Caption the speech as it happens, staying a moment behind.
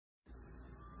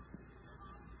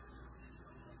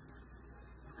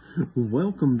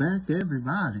Welcome back,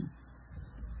 everybody.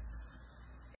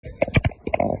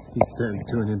 He says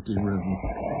to an empty room.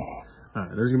 All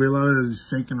right, there's gonna be a lot of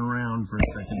shaking around for a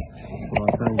second while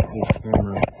I try and get this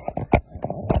camera.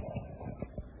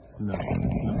 No,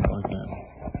 not like that.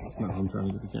 That's not how I'm trying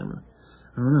to get the camera.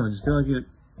 I don't know. I just feel like it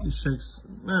shakes.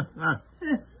 I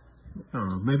don't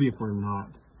know. Maybe if we're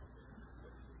not.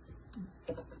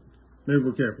 Maybe if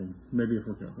we're careful. Maybe if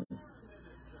we're careful.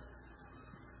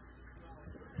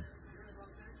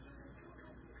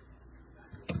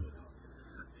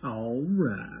 All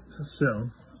right. So,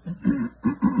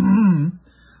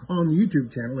 on the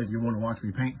YouTube channel, if you want to watch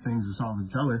me paint things a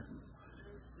solid color,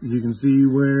 you can see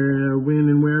when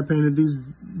and where I painted these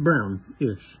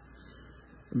brown-ish.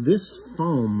 This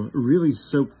foam really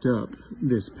soaked up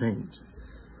this paint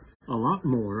a lot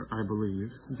more, I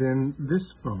believe, than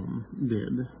this foam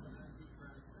did.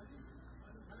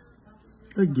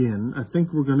 Again, I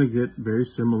think we're going to get very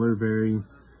similar, very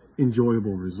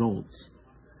enjoyable results,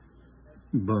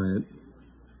 but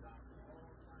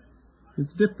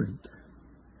it's different.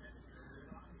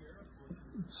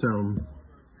 So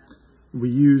we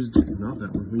used, not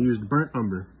that one, we used burnt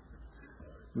umber.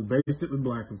 We based it with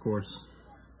black, of course.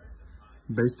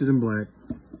 Based it in black.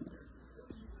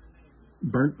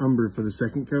 Burnt umber for the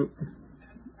second coat.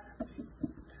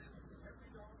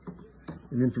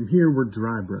 And then from here, we're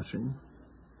dry brushing.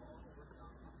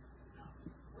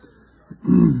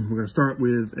 We're going to start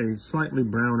with a slightly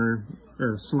browner,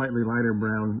 or slightly lighter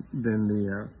brown than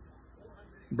the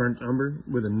burnt umber,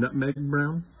 with a nutmeg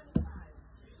brown.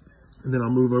 And then I'll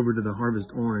move over to the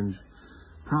harvest orange,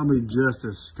 probably just a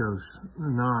skosh,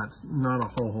 not a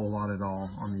whole lot at all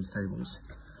on these tables.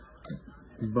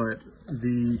 But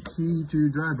the key to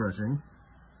dry brushing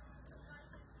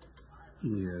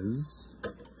is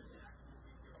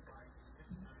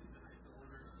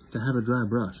to have a dry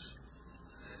brush.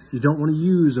 You don't want to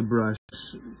use a brush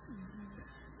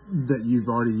that you've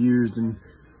already used and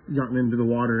gotten into the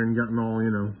water and gotten all,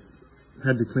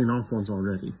 had to clean off once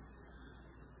already.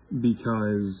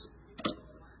 Because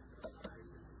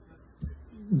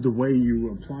the way you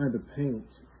apply the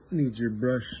paint needs your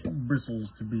brush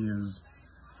bristles to be as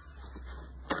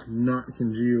not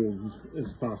congealed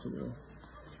as possible.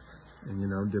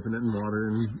 And dipping it in water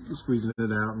and squeezing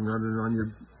it out and running it on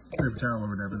your paper towel or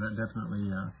whatever, that definitely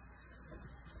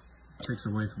takes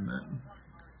away from that.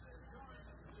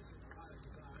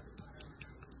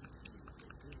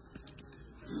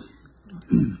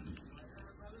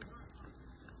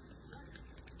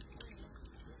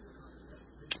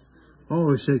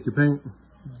 Always shake your paint.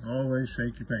 Always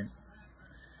shake your paint.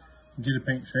 Get a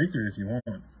paint shaker if you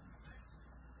want,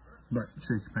 but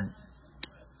shake your paint.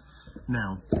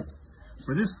 Now,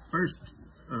 for this first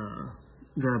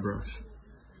dry brush,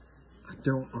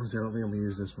 honestly, I don't think I'm gonna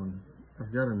use this one.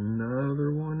 I've got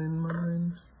another one in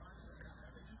mind.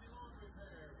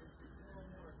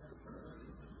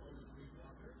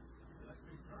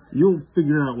 You'll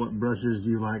figure out what brushes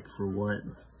you like for what.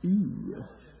 Ooh.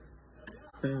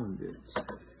 Found it.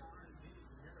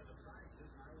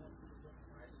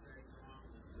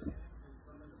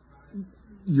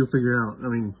 You'll figure out,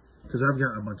 because I've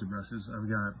got a bunch of brushes. I've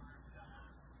got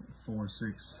 4,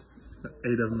 6,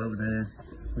 8 of them over there.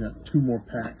 I got 2 more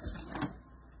packs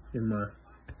in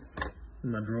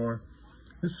my drawer.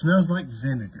 This smells like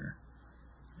vinegar.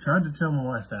 Tried to tell my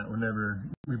wife that whenever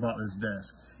we bought this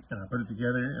desk. And I put it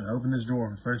together and I opened this drawer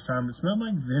for the first time. It smelled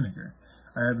like vinegar.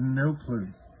 I have no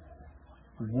clue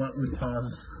what would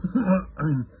cause,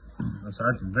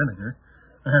 aside from vinegar,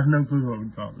 I have no clue what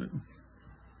would cause it.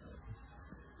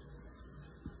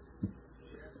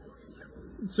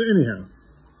 So anyhow,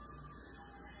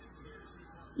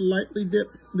 lightly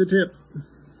dip the tip,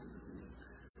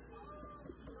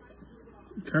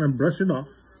 kind of brush it off.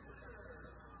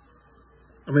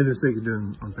 I made the mistake of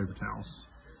doing it on paper towels.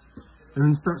 And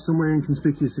then start somewhere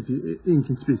inconspicuous if you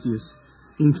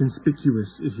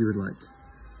would like.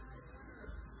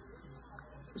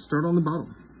 Start on the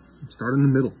bottom. Start in the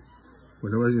middle,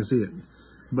 where nobody's gonna see it.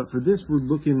 But for this, we're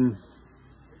looking.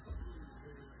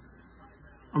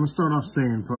 I'm gonna start off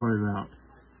saying probably about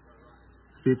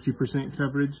 50%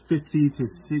 coverage, 50 to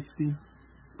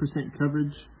 60%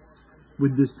 coverage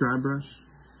with this dry brush.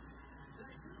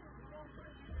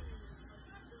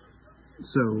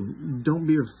 So don't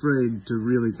be afraid to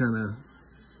really kind of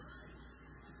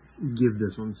give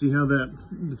this one. See how the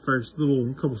first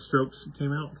little couple strokes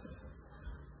came out?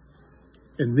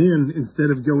 And then instead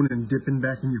of going and dipping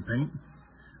back in your paint,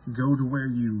 go to where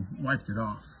you wiped it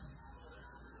off.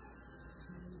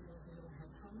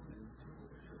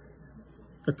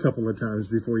 A couple of times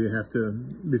before you go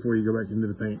back into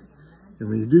the paint. And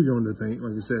when you do go into the paint,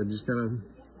 like I said, just kind of,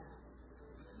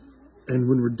 and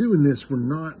when we're doing this, we're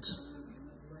not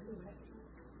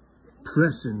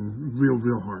pressing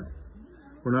real hard.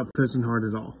 We're not pressing hard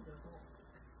at all.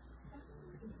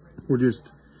 We're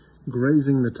just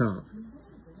grazing the top.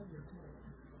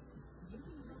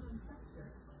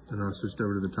 And I switched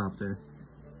over to the top there.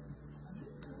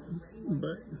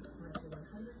 But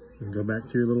and go back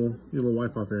to your little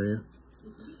wipe off area.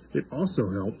 It also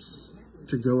helps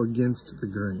to go against the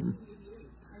grain.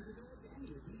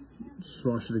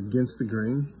 Swash it against the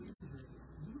grain.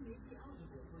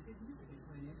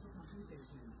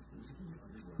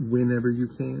 Whenever you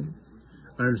can.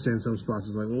 I understand some spots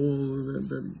is like, oh,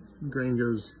 that grain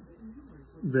goes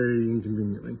very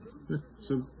inconveniently.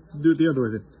 So do it the other way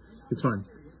then. It's fine.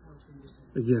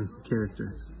 Again,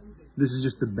 character. This is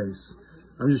just the base.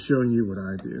 I'm just showing you what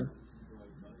I do.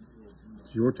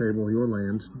 It's your table, your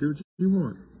land. Do what you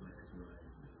want.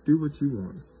 Do what you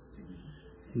want.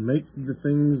 Make the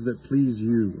things that please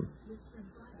you.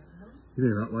 You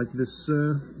may not like this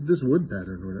this wood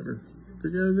pattern or whatever.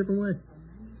 Figure out a different way.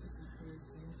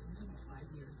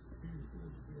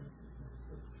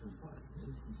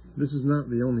 This is not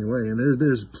the only way, and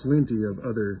there's plenty of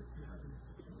other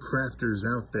crafters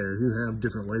out there who have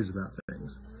different ways about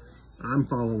things. I'm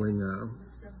following,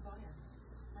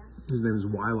 his name is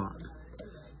Wylock.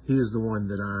 He is the one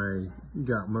that I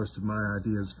got most of my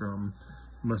ideas from,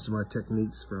 most of my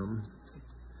techniques from.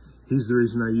 He's the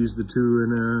reason I use the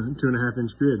 2.5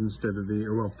 inch grid instead of the,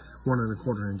 well, 1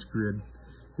 1/4 inch grid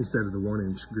instead of the 1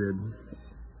 inch grid.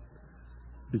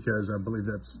 Because I believe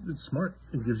it's smart.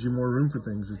 It gives you more room for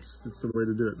things. It's the way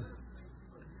to do it.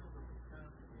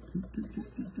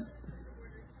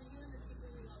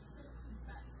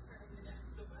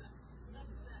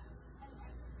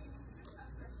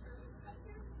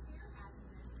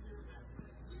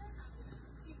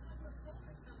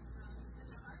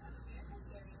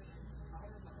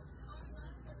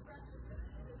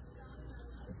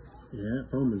 Yeah,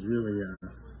 foam is really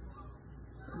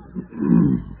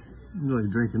really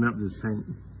drinking up this paint.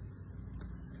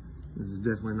 This is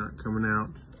definitely not coming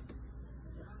out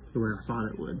the way I thought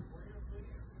it would.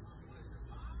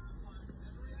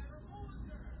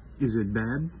 Is it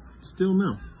bad? Still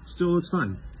no. Still looks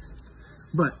fine.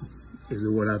 But is it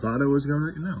what I thought it was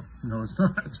going to? No. No, it's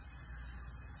not.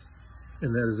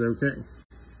 And that is okay.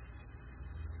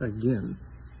 Again,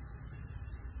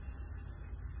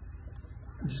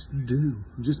 just do.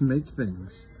 Just make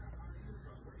things.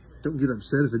 Don't get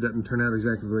upset if it doesn't turn out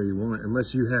exactly the way you want,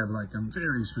 unless you have like a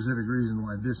very specific reason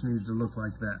why this needs to look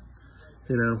like that,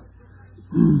 you know.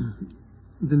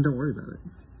 Then don't worry about it.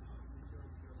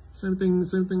 Same thing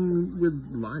with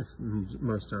life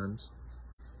most times.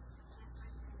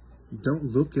 Don't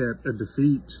look at a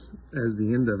defeat as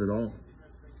the end of it all.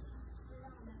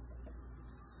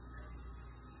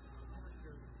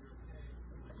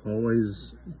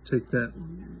 Always take that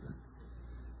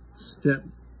step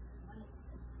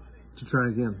to try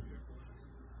again.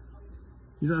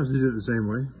 You don't have to do it the same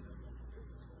way.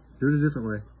 Do it a different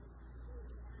way.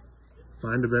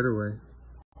 Find a better way.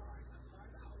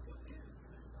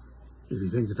 If you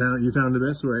think you found the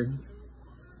best way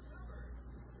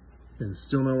and it's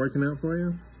still not working out for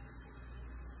you,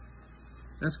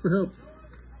 ask for help.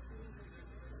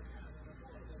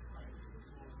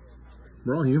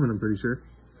 We're all human, I'm pretty sure.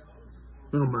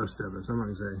 Well, most of us. I'm not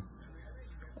going to say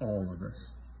all of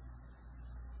us.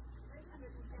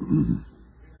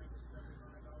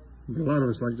 But a lot of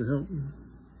us like to help.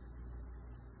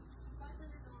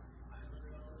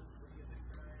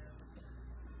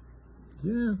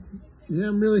 Yeah,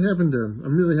 I'm really having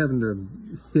to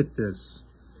hit this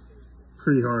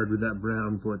pretty hard with that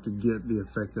brown for it to get the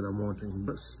effect that I'm wanting.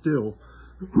 But still,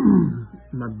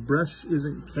 my brush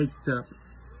isn't caked up.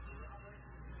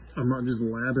 I'm not just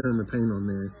lathering the paint on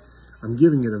there. I'm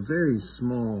giving it a very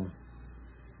small,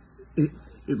 it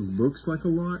looks like a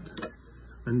lot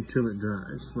until it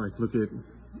dries. Like, look at,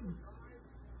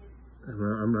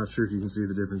 I'm not sure if you can see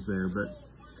the difference there, but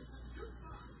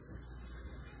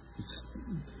it's,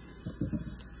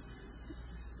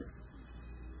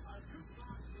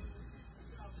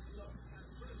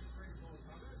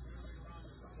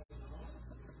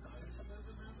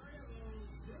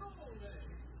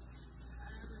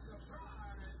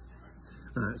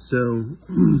 alright, so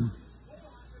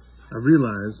I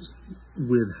realized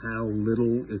with how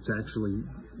little it's actually,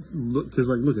 because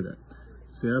like, look at that.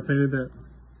 See how I painted that?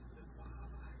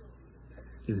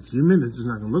 In a few minutes, it's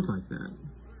not going to look like that.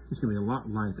 It's going to be a lot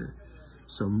lighter.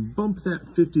 So bump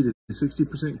that 50 to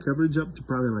 60% coverage up to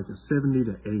probably like a 70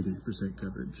 to 80%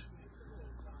 coverage.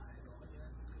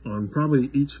 on probably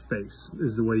each face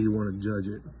is the way you want to judge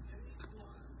it.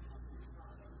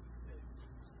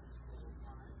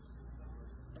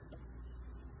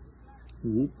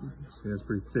 Whoop. See, that's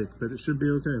pretty thick, but it should be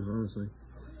okay, honestly.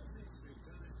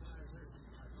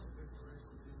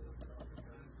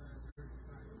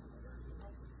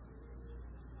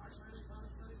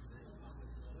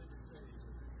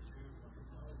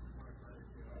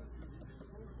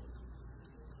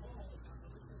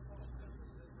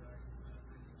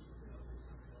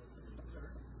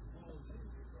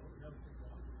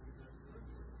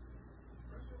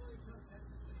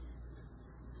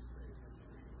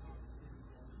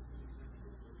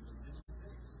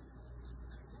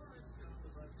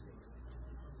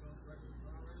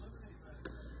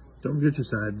 Don't get your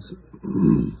sides.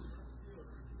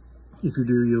 If you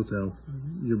do, you'll tell.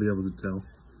 You'll be able to tell.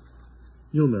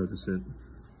 You'll notice it.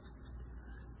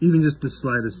 Even just the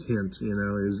slightest hint, you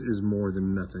know, is more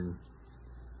than nothing.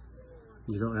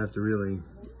 You don't have to really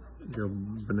go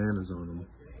bananas on them.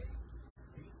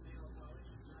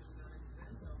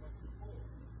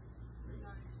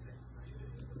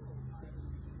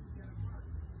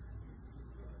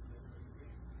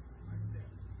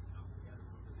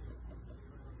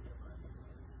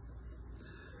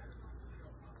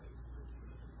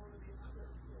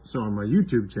 So on my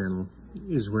YouTube channel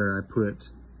is where I put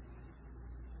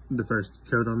the first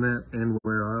coat on that, and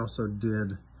where I also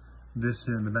did this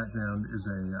here in the background is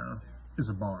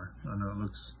a bar. I know it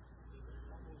looks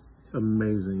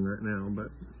amazing right now,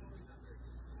 but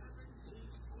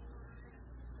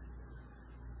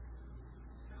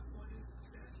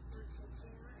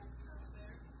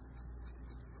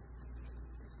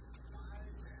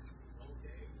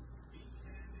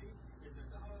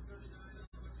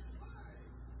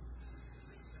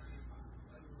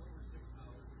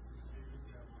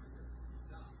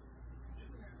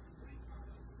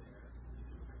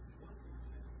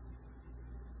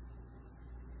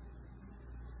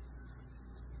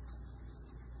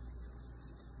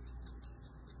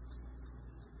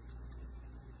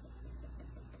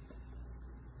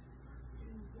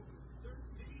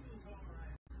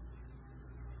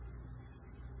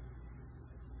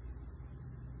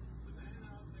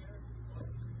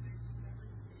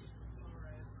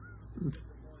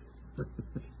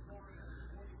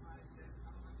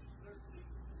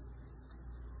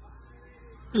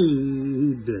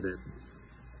he did it.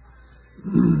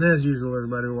 As usual,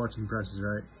 everybody, we're watching Price is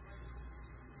Right.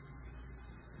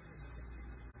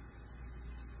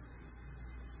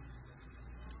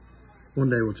 One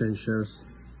day we'll change shows,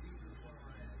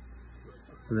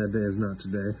 but that day is not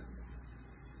today.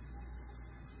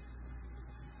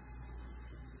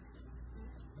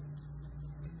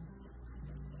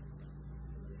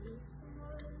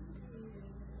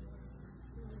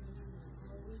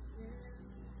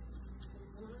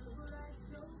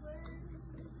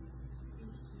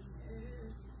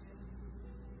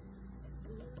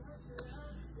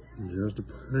 Just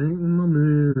painting my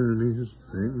minis,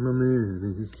 painting my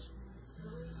minis.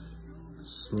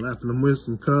 Slapping them with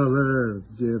some color,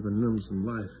 giving them some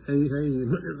life. Hey,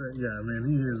 look at that guy, man.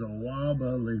 He is a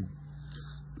wobbly.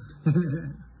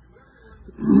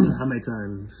 I may try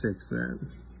and fix that.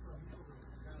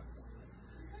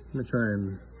 I may try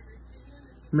and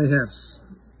mayhaps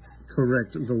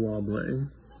correct the wobbly.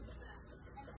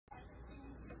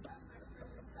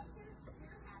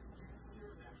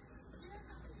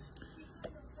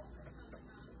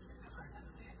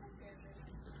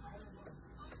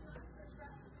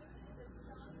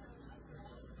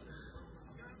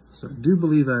 So I do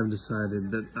believe I've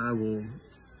decided that I will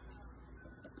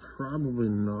probably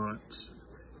not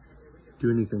do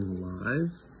anything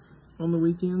live on the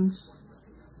weekends.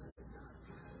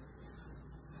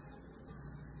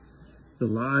 The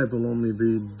live will only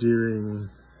be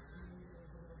during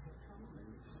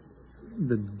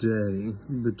the day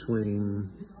between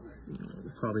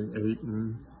probably 8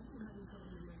 and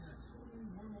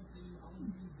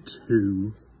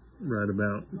 2, right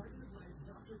about.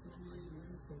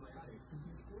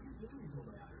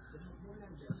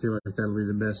 I feel like that'll be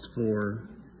the best for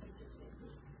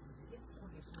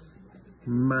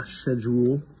my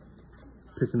schedule,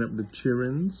 picking up the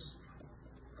childrens.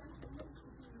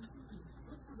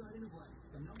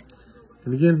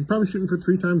 And again, probably shooting for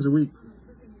 3 times a week.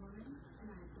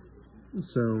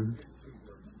 So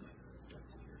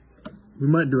we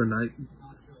might do a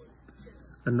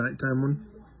nighttime one.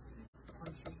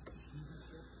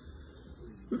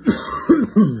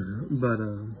 But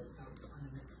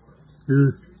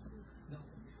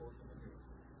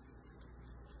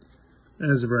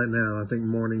as of right now, I think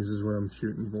mornings is what I'm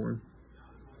shooting for.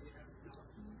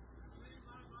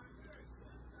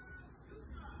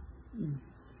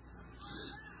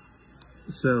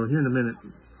 So here in a minute,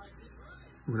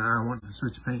 when I want to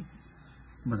switch paint,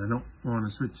 but I don't want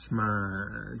to switch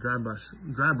my dry brush.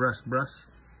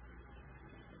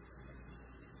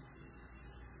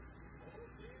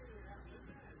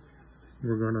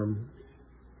 We're gonna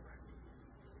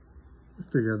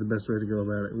figure out the best way to go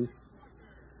about it.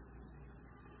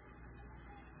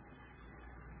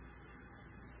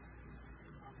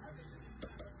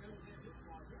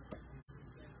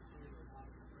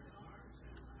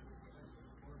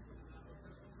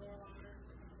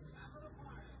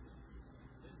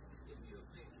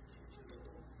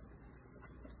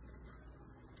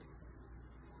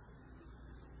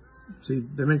 See,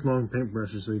 they make long paint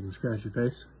brushes so you can scratch your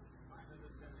face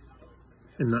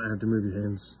and not have to move your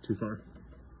hands too far.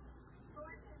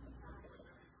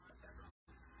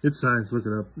 It's science, look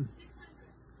it up.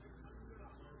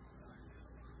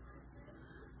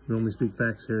 We only speak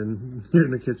facts here in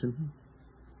the kitchen.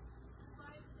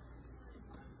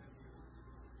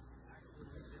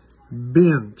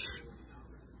 Bench.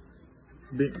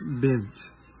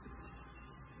 Bench.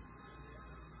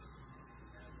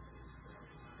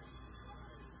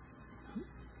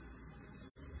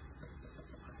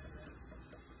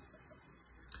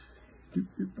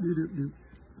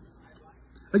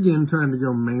 Again, trying to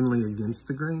go mainly against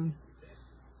the grain,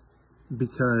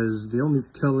 because the only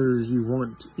colors you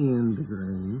want in the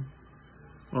grain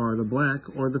are the black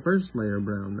or the first layer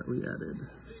brown that we added.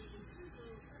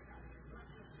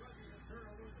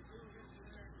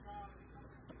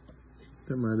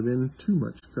 That might have been too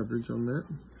much coverage on that,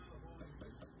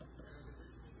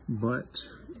 but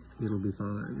it'll be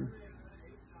fine.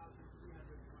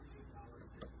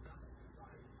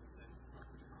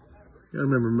 Gotta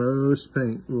remember, most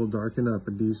paint will darken up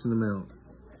a decent amount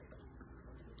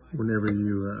whenever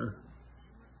you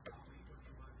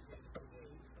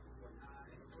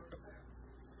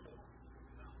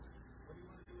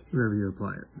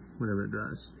apply it, whenever it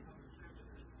dries.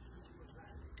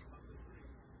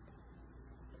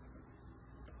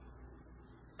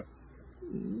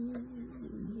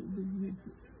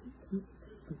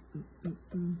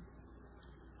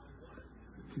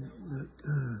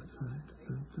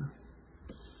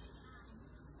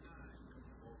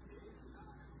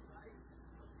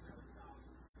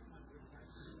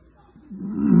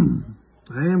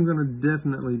 I am going to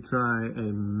definitely try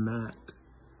a matte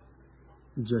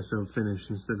gesso finish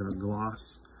instead of a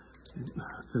gloss,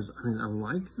 because I mean, I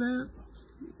like that,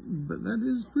 but that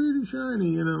is pretty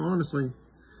shiny, you know, honestly.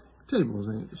 Tables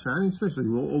ain't shiny, especially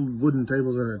old wooden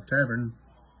tables at a tavern.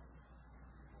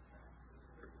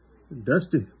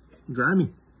 Dusty, grimy.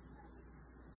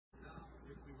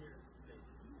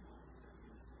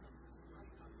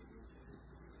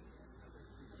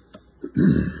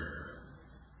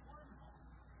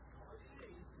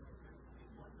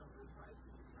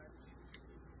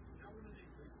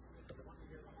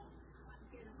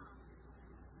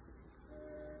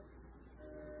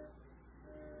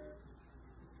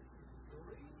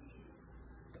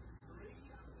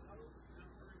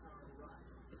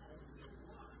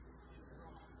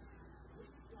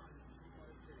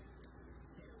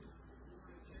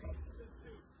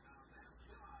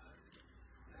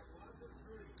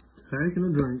 Taking a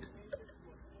drink.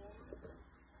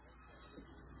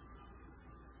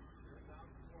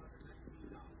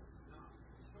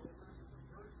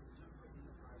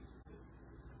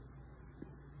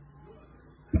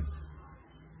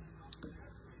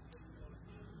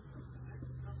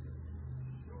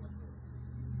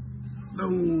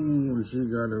 Oh, she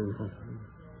got it wrong.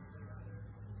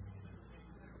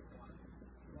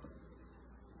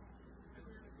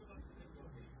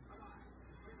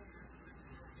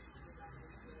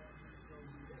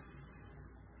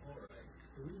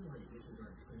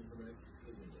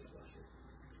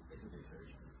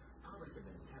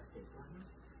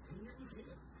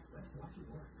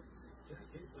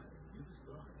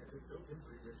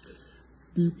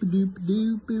 Doop doop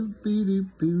doop doop doop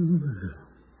doop.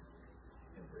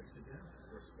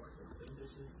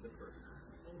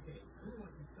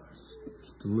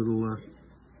 Just a little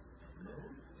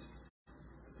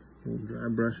dry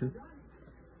brushing.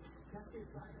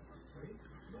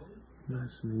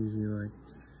 Nice and easy, like.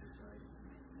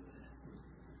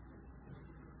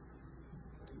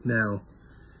 Now,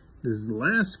 this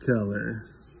last color,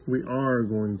 we are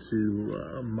going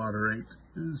to moderate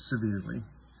severely.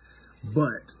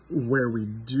 But where we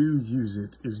do use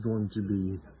it is going to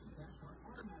be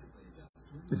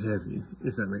heavy,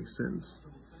 if that makes sense.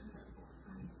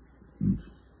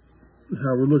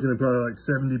 How we're looking at probably like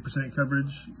 70%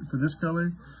 coverage for this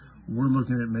color. We're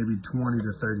looking at maybe 20 to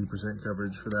 30%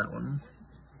 coverage for that one.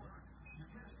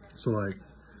 So like,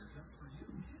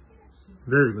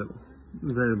 very little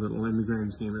in the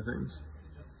grand scheme of things.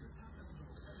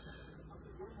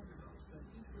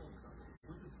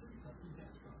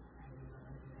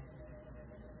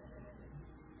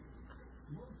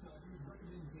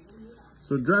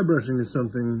 So dry brushing is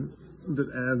something that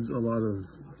adds a lot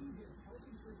of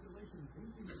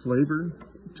flavor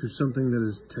to something that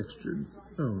is textured.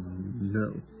 Oh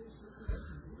no.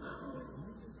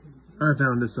 I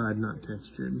found a side not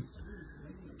textured.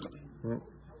 Well,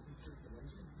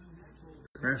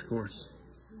 crash course.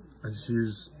 I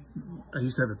used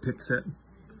to have a pick set,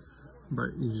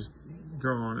 but you just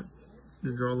draw on it.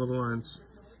 You draw little lines.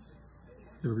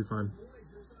 It'll be fine.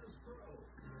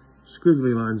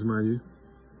 Squiggly lines, mind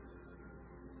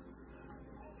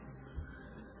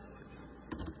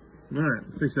you. All right,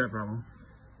 fix that problem.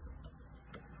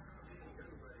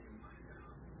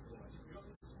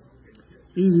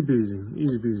 Easy peasy,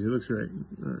 easy peasy. Looks great.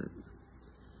 All right.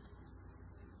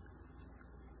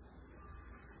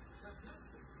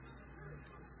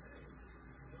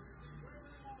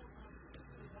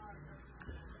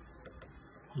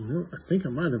 You know, I think I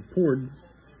might have poured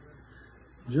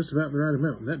just about the right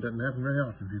amount. That doesn't happen very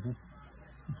often, people.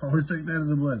 Always take that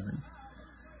as a blessing.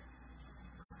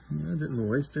 I didn't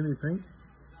waste any paint.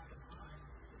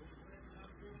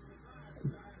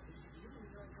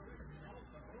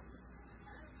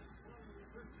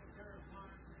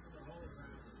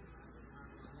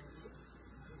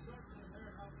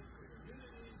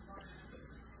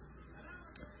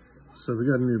 So we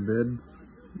got a new bed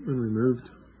when we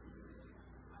moved.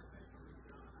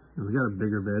 And we got a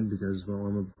bigger bed because, well,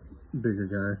 I'm a bigger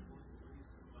guy.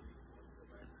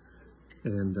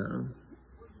 And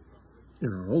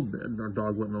in our old bed, our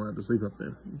dog wasn't allowed to sleep up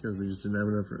there because we just didn't have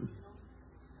enough room.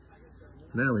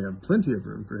 Now we have plenty of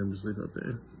room for him to sleep up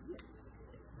there.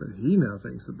 But he now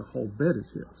thinks that the whole bed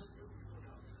is his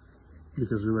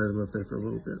because we let him up there for a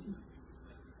little bit.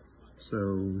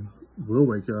 So we'll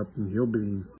wake up and he'll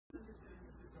be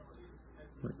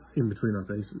like in between our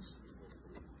faces.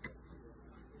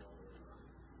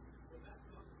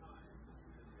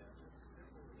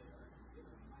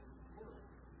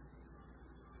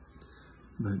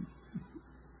 But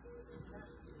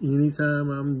anytime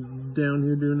I'm down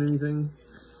here doing anything,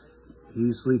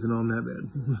 he's sleeping on that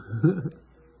bed.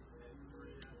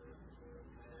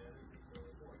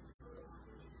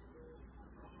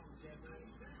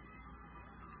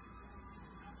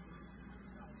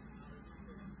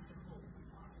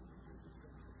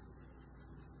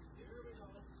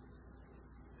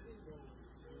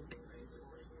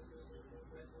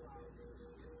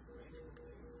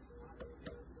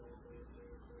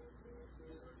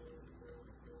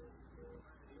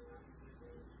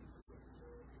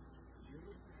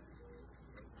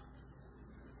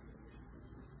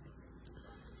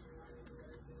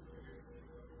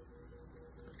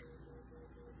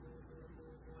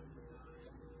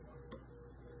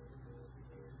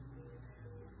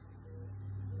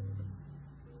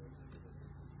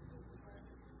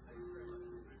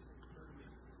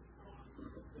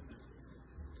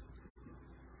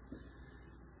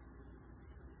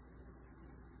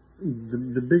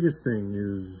 The biggest thing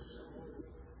is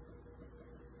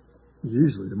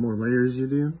usually the more layers you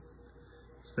do,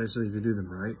 especially if you do them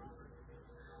right,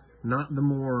 not the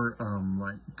more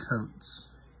like coats,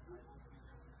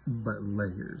 but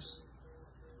layers,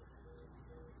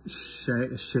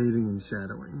 shading and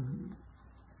shadowing.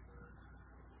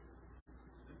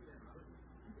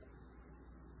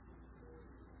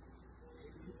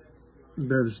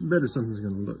 Better something's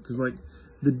gonna look, because like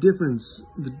the difference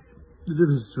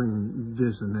between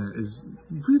this and that is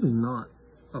really not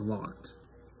a lot.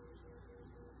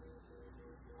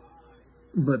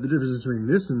 But the difference between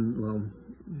this and, well,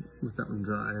 with that one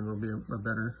dry, and it'll be a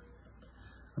better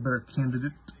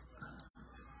candidate.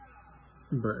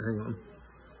 But hang on,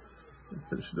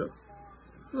 finish it up.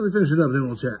 Let me finish it up, then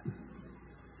we'll chat.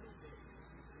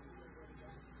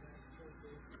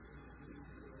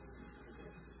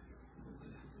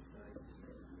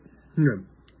 Good.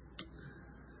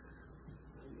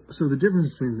 So the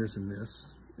difference between this and this,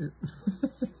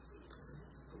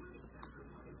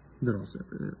 they're all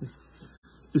separate anyway,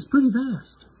 is pretty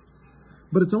vast.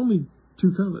 But it's only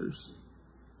two colors,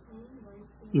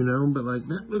 you know, but like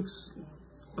that looks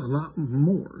a lot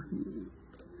more.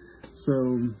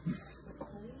 So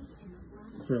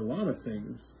for a lot of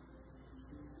things,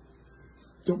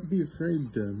 don't be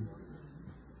afraid to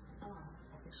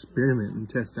experiment and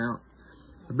test out.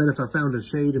 I bet if I found a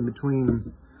shade in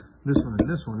between this one and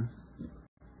this one,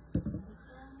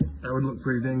 that would look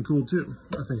pretty dang cool too.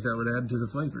 I think that would add to the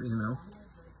flavor, you know.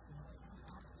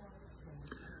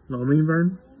 Know what I mean,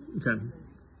 Vern? Okay.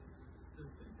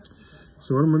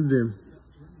 So what I'm going to do,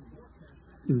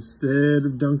 instead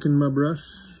of dunking my brush,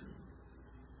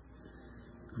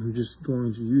 I'm just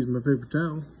going to use my paper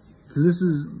towel. Because this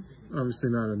is obviously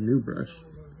not a new brush.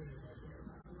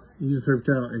 Use a paper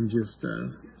towel and just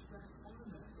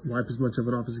wipe as much of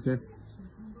it off as you can.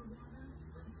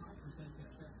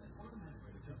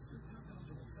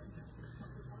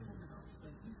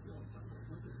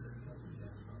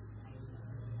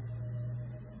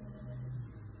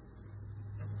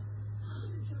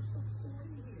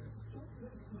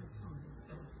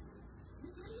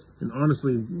 And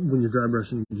honestly, when you're dry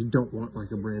brushing, you don't want like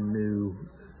a brand new,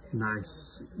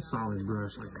 nice, solid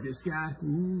brush like this guy.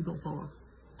 Ooh, don't fall off.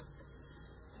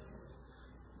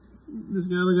 This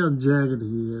guy, look how jagged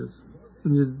he is.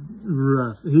 And just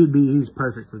rough. He's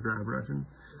perfect for dry brushing.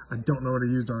 I don't know what I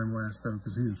used on him last though,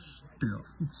 because he was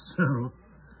stiff. So,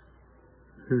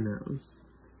 who knows?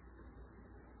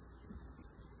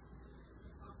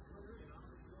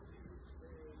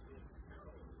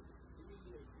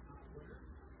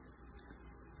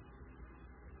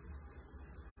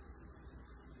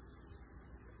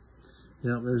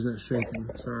 Yeah, there's that shaking.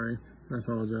 Sorry. I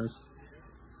apologize.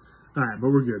 Alright, but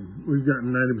we're good. We've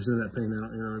gotten 90% of that paint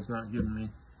out. You know, it's not giving me...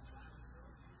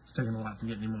 It's taking a lot to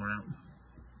get any more out.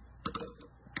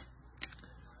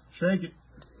 Shake it.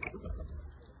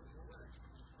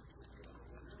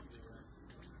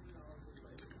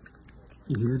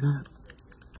 You hear that?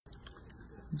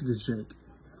 It's a good shake.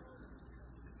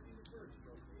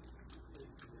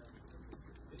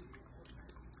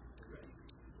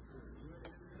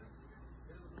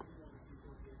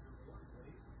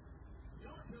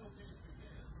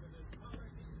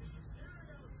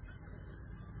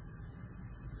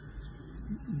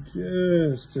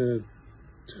 Just a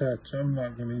touch. I'm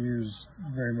not going to use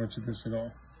very much of this at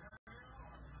all.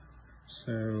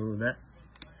 So that.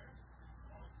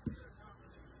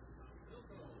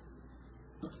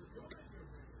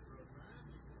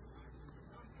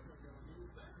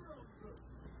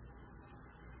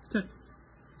 Okay.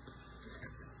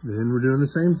 Then we're doing the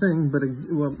same thing, but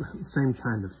well, same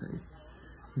kind of thing.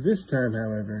 This time,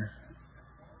 however,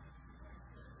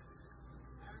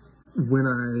 when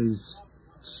I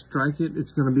strike it,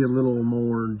 it's going to be a little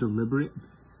more deliberate,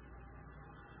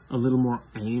 a little more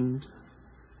aimed,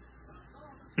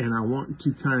 and I want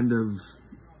to kind of,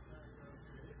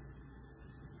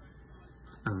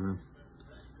 I don't know,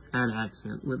 add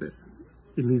accent with it.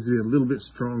 It needs to be a little bit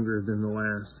stronger than the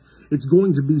last. It's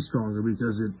going to be stronger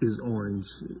because it is orange,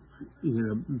 you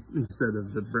know, instead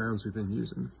of the browns we've been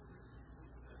using.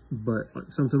 But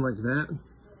something like that,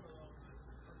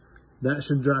 that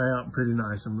should dry out pretty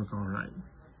nice and look all right.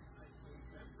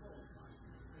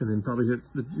 And then probably hit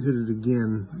it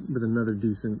again with another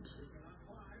decent.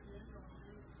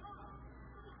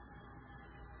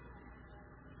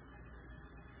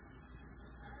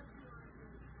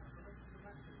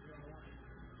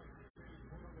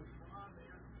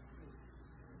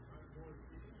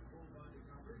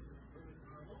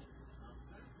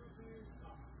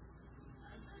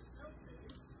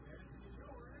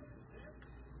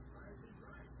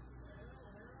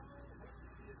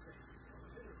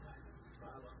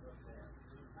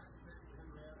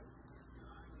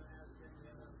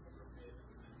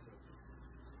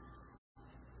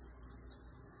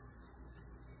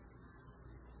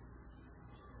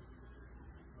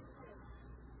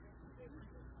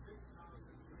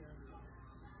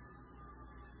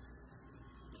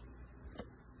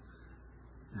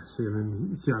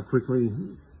 See how quickly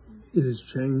it has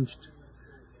changed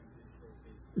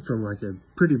from like a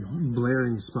pretty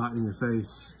blaring spot in your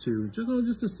face to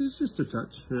it's just a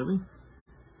touch, really.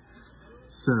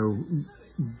 So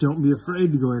don't be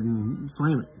afraid to go ahead and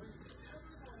slam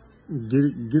it.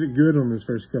 Get it good on those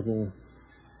first couple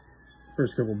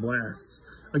blasts.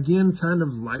 Again, kind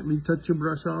of lightly touch your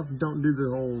brush off. Don't do the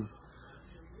whole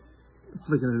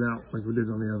flicking it out like we did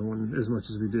on the other one as much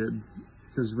as we did.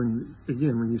 Because when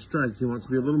you strike, you want it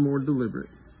to be a little more deliberate.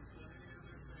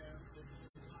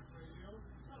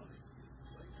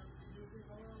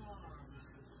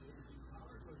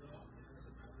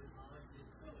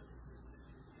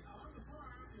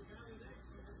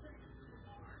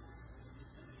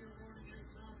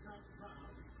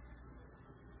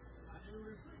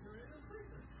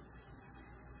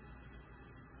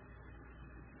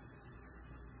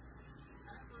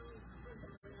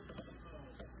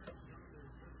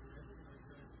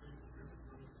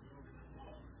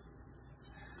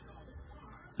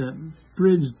 That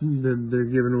fridge that they're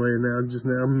giving away just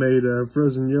now made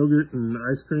frozen yogurt and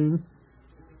ice cream.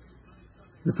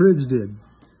 The fridge did.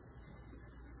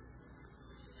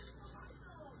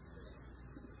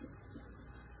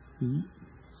 And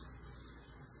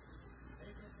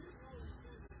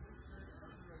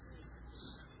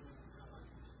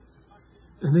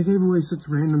they gave away such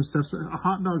random stuff. A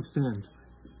hot dog stand.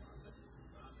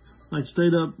 Like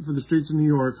straight up for the streets of New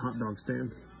York, hot dog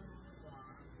stand.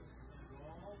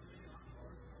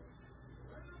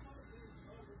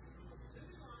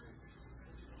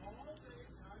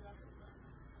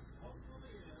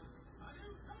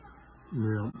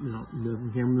 Yeah,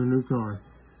 definitely came with a new car.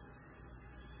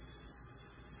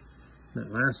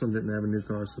 That last one didn't have a new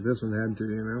car, so this one had to,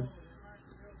 you know.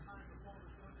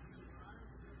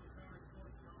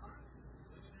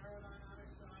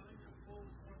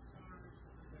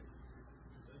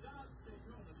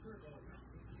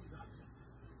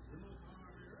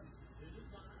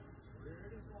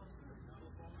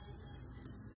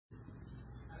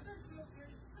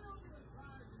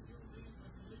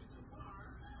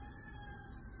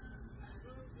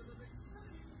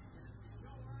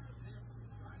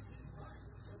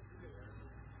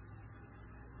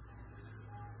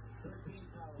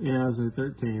 Yeah, I was at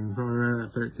 13, probably right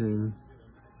at 13.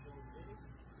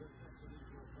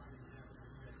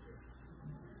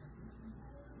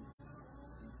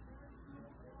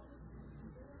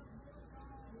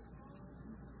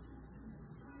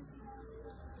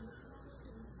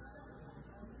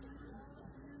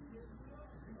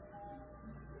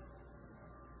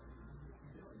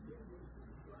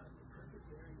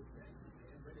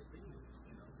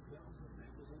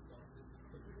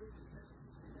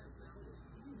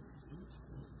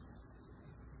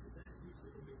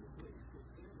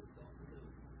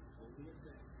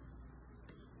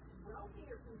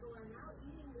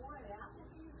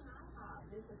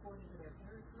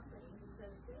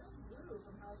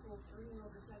 Earning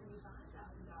over $75,000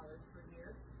 per year,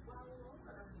 while lower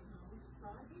earning homes saw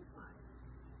a decline.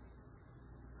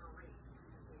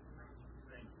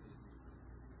 Thanks, Susan.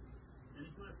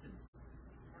 Any questions?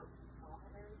 No, all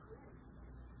very clear.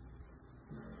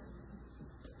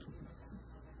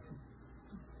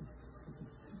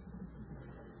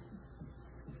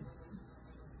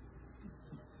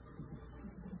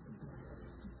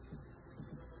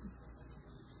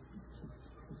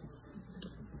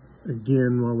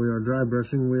 Again, while we are dry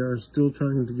brushing, we are still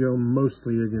trying to go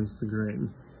mostly against the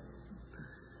grain,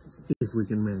 if we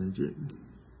can manage it.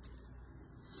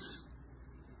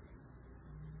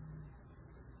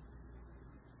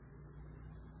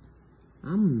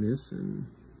 I'm missing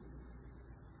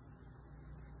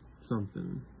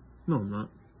something. No, I'm not.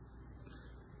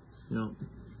 Yep,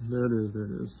 there it is, there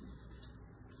it is.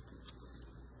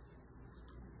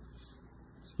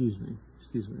 Excuse me,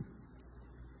 excuse me.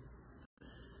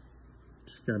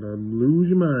 Just gotta lose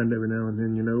your mind every now and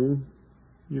then, you know.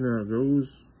 You know how it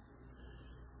goes.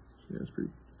 See, that's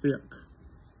pretty thick.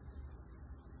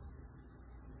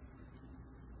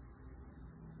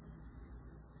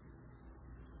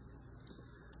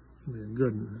 Be a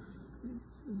good one.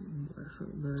 Blast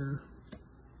right there.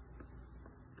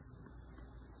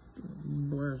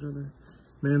 Blast right there.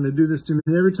 Man, they do this to me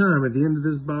every time at the end of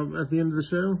this at the end of the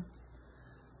show.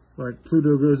 Like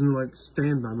Pluto goes into like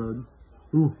standby mode.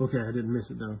 Ooh, okay, I didn't miss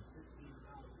it though.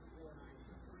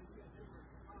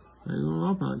 I go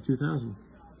up by like 2,000.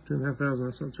 2,500,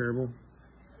 that's not terrible.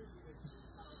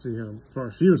 Let's see how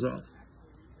far she was off.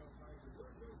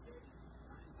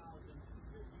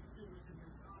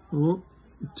 Oh,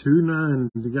 2-9.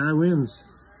 The guy wins.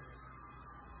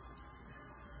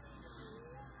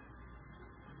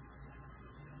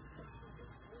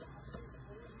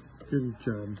 Good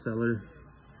job, feller.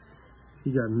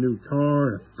 You got a new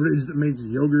car, a fridge that makes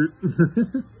yogurt.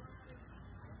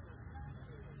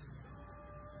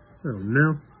 Oh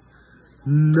no.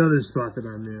 Another spot that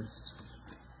I missed.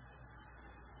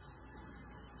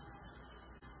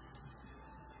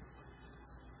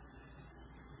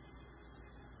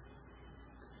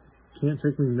 Can't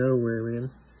take me nowhere, man.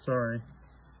 Sorry.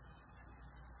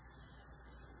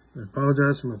 I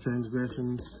apologize for my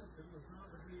transgressions.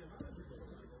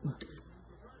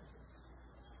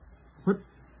 What?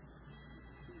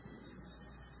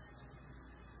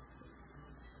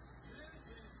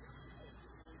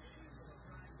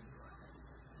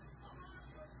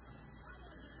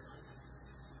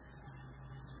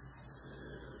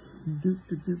 Do.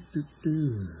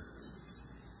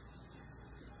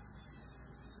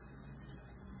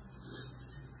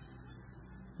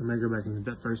 I may go back and hit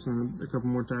that first one a couple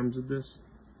more times with this.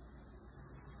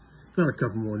 Not a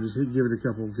couple more, just give it a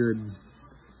couple good.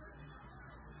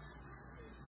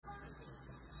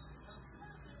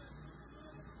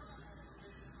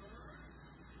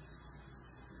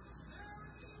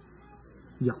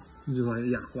 Yeah, just like,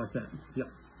 yeah, like that. Yeah.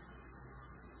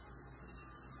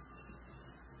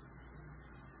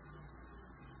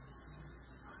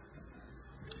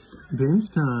 Binge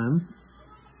time.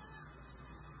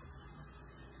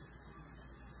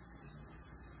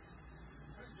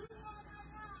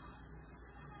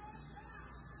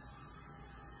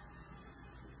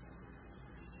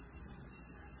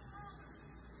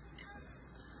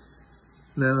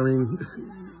 Now, I mean,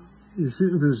 you're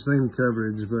shooting for the same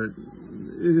coverage, but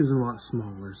it is a lot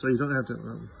smaller, so you don't have to,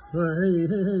 hey,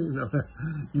 no,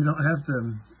 you don't have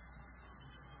to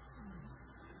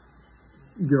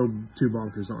go too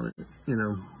bonkers on it, you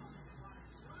know.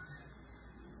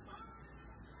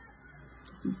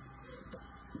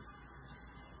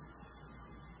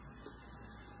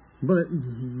 But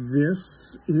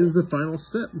this is the final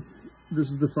step. This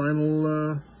is the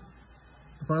final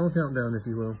countdown, if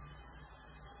you will.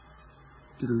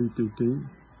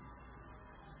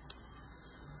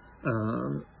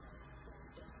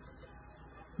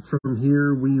 From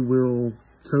here, we will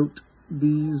coat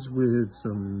these with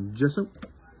some gesso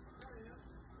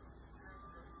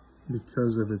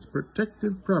because of its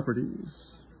protective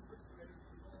properties.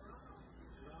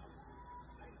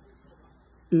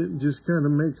 It just kind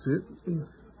of makes it a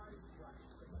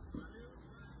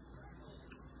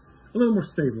little more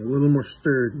stable, a little more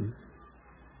sturdy,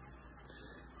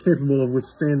 capable of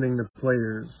withstanding the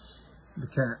players, the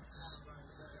cats,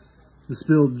 the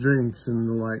spilled drinks, and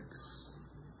the likes.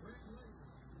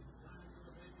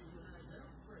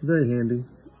 Very handy.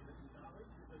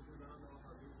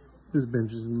 This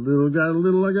bench is I got a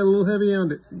little heavy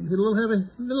on it. Hit a little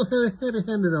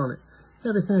heavy-handed on it.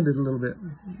 Heavy-handed a little bit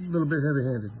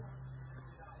heavy-handed.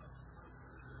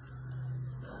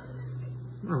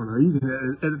 I don't know, you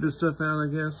can edit this stuff out, I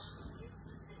guess.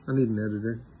 I need an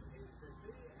editor.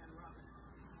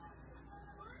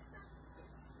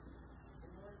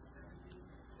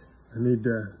 I need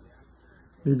to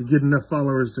get enough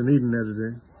followers to need an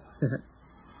editor.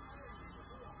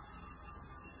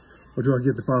 Or do I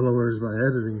get the followers by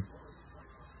editing?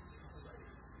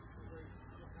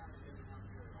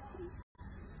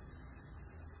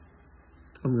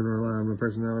 I'm going to rely on my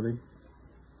personality.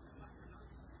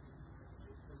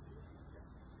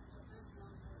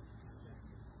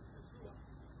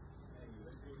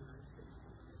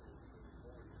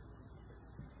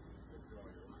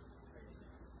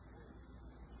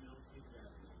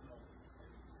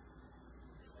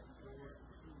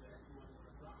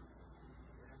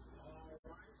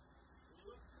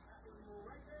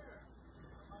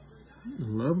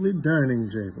 Lovely dining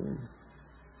table.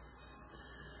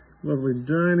 Lovely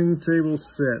dining table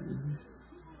set.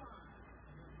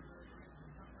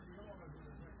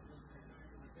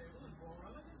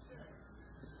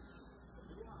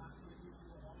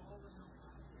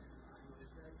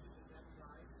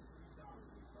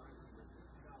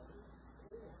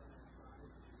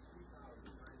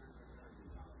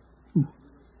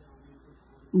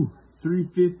 Ooh,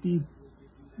 $350,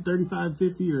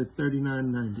 $35.50 or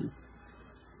 $39.90.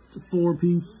 It's a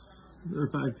 4-piece or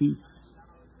 5-piece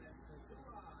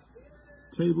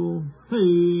table. Hey,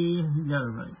 you got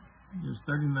it right. It's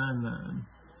 $39.9.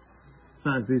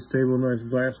 5-piece table, nice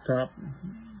glass top.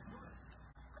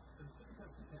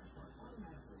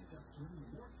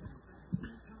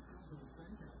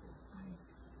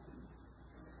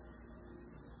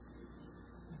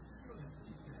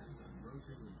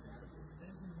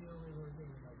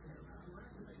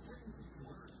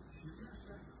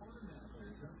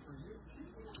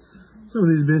 Some of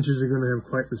these benches are going to have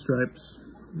quite the stripes,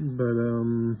 but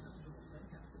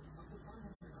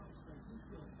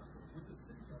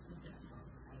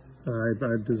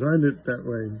I designed it that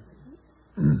way.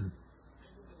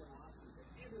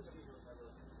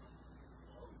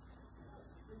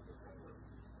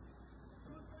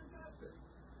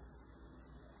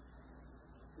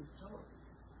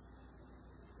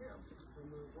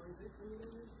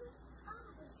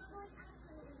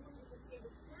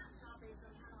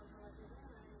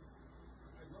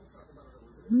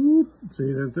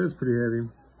 See, that's pretty heavy.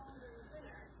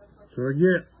 That's what I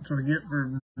get. That's what I get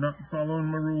for not following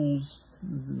my rules.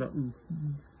 Not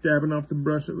dabbing off the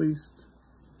brush at least.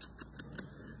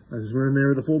 I just went in there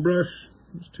with a full brush.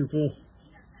 It was too full.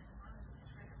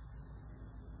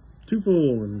 Too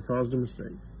full and caused a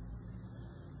mistake.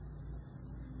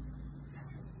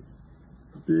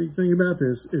 The big thing about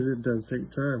this is it does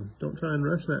take time. Don't try and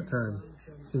rush that time.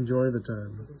 Enjoy the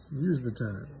time. Use the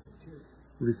time.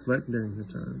 Reflect during the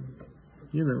time.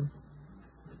 You know,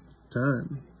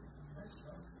 time.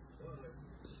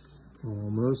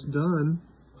 Almost done.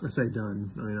 I say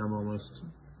done. I mean, I'm almost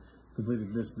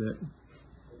completed this bit.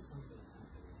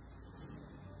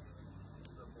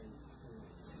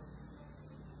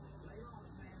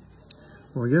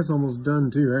 Well, I guess almost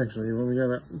done too, actually. Well, we got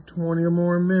about 20 or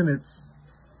more minutes.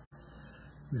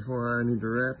 before I need to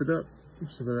wrap it up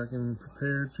so that I can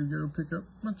prepare to go pick up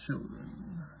my children.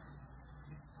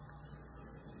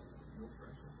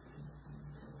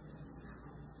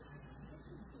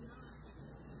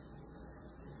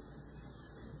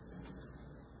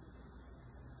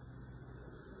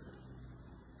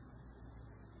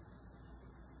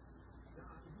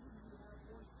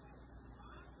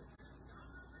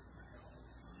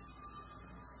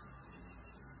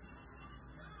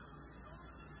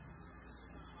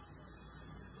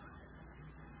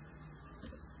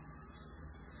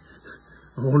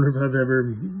 I wonder if I've ever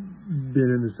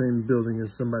been in the same building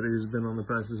as somebody who's been on The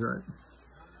Price is Right.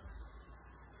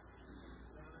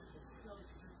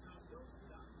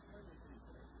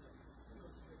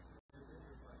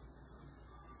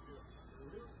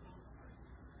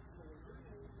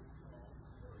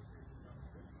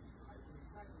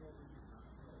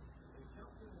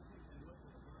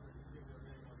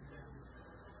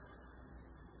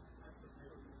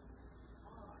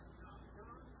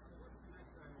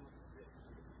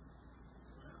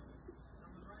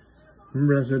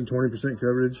 Remember I said 20%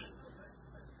 coverage?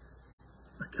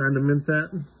 I kind of meant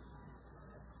that,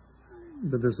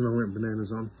 but this one I went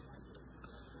bananas on.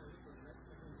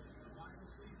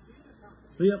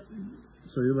 But yep,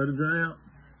 so you let it dry out.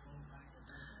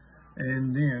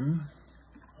 And then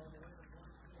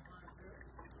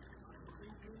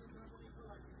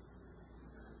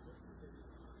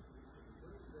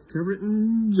cover it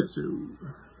in gesso.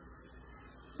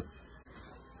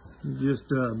 Just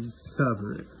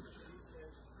cover it.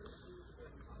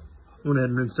 Went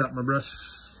ahead and rinsed out my brush.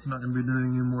 Not going to be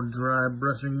doing any more dry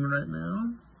brushing right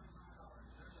now.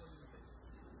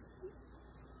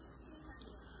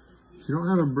 If you don't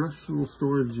have a brushable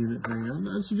storage unit thing,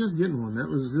 I suggest getting one. That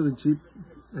was really cheap,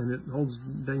 and it holds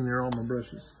dang near all my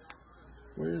brushes.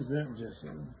 Where's that gesso?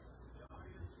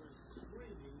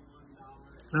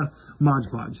 Mod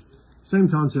Podge. Same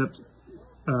concept.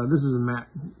 This is a matte.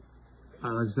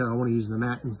 Like I said, I want to use the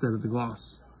matte instead of the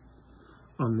gloss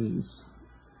on these.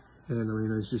 And I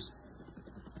mean, it's just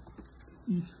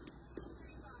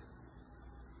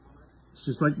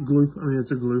like glue. I mean,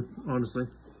 it's a glue, honestly.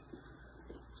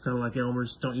 It's kind of like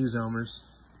Elmer's. Don't use Elmer's.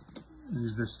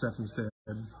 Use this stuff instead.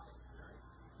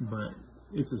 But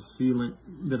it's a sealant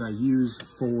that I use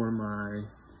for my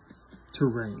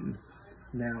terrain.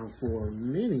 Now for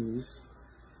minis,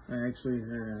 I actually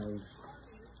have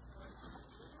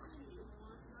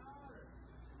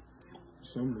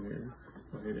somewhere.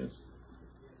 Oh, here it is.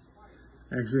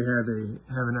 I actually have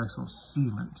an actual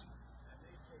sealant,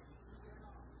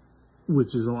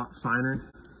 which is a lot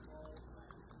finer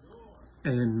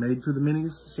and made for the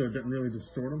minis, so it doesn't really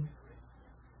distort them.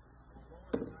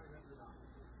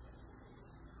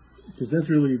 Because that's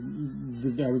really,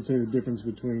 I would say, the difference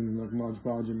between like Mod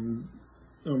Podge and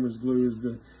Elmer's glue is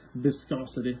the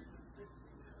viscosity.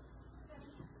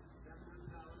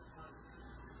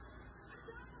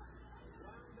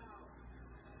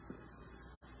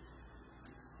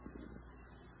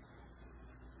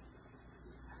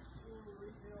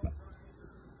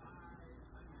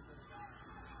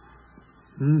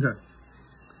 Okay,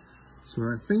 so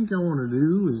what I think I want to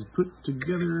do is put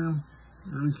together, or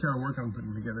at least kind of work on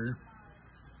putting together,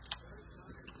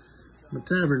 my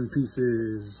tavern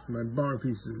pieces, my bar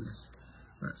pieces.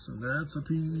 All right, so that's a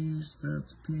piece,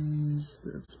 that's a piece,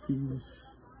 that's a piece.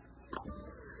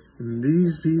 And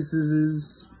these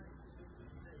pieces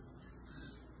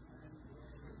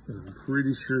and I'm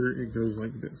pretty sure it goes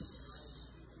like this.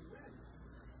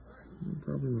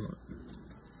 Probably not.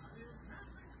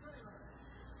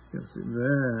 Yeah, see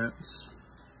that.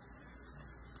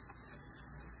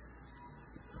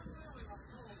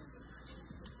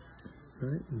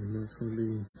 Right, and that's gonna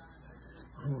be,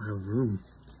 I don't have room.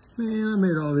 Man, I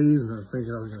made all these and I was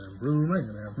thinking I was gonna have room. I ain't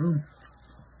gonna have room.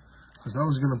 Because I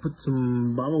was gonna put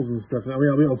some bottles and stuff. I mean,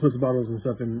 I'll be able to put the bottles and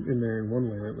stuff in there in one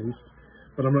layer at least.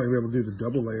 But I'm not gonna be able to do the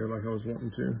double layer like I was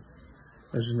wanting to.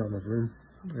 There's just not enough room.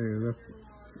 Ain't enough.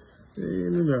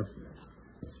 Ain't enough.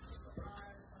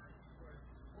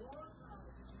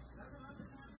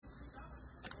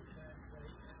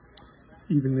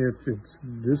 Even if it's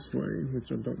this way,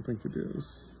 which I don't think it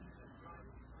is.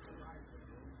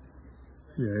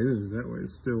 Yeah, it is that way.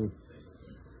 It's still.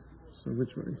 So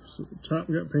which way? So the top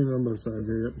got painted on both sides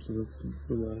there. Yep. So that's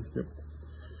the wall. Yep.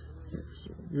 Okay,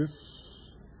 so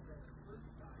this.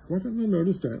 Why didn't I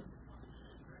notice that?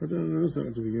 Why didn't I notice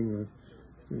that to begin with?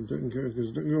 It doesn't go because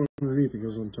it doesn't go underneath. It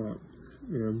goes on top.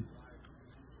 Yeah.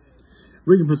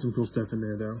 We can put some cool stuff in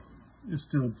there though. There's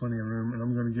still plenty of room, and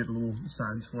I'm going to get little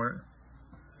signs for it.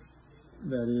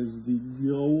 That is the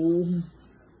goal.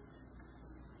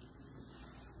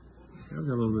 I've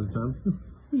got a little bit of time.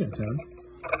 We got time.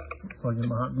 Plug in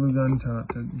my hot glue gun, try not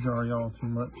to jar y'all too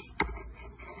much.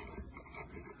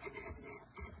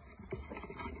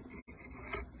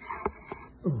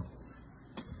 Oh.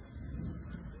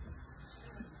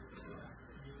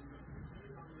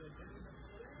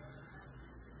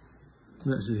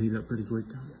 That should heat up pretty quick.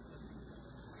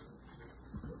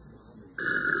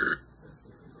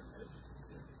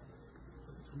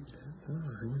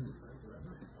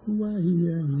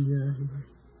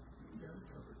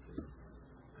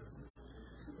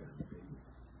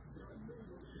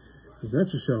 Because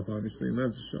that's a shelf, obviously, and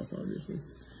that's a shelf, obviously.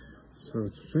 So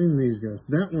it's between these guys.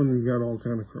 That one got all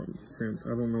kind of cramped. I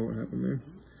don't know what happened there.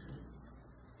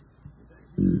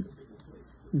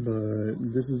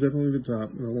 But this is definitely the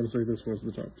top, and I want to say this was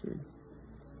the top too.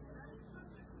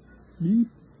 Beep,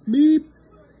 beep.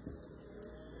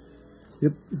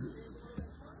 Yep.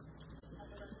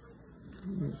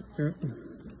 Okay.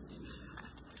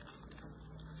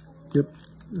 Yep.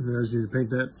 And I just need to paint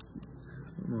that.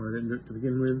 Oh, I didn't do it to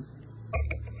begin with.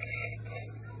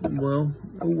 Well,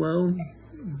 oh well.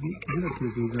 Get up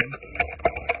here, glue gun.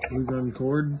 Glue gun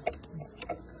cord.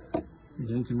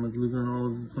 Yanking my glue gun all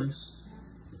over the place.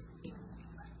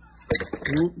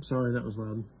 Oop, sorry, that was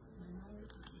loud.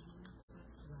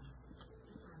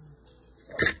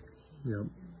 Yep.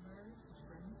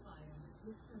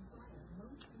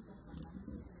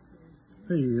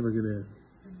 Hey, look at that.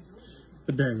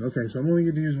 But dang, okay, so I'm only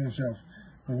going to use one shelf.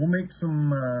 But we'll make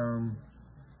some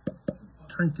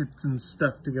trinkets and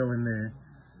stuff to go in there.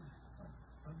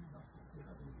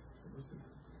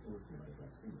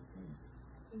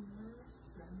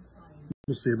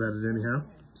 We'll see about it anyhow.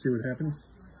 See what happens.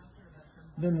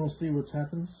 Then we'll see what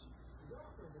happens.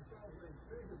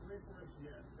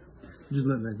 Just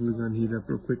letting that glue gun heat up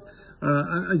real quick.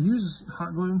 I use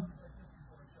hot glue,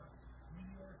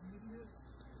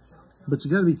 but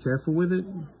you got to be careful with it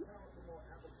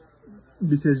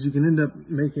because you can end up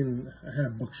making. I had a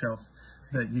bookshelf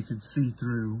that you could see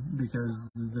through because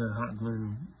the hot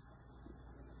glue,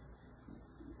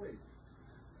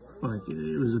 like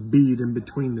it was a bead in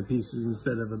between the pieces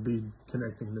instead of a bead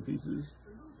connecting the pieces,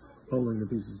 holding the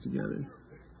pieces together.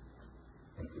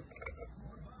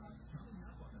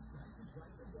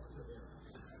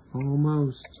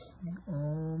 Almost.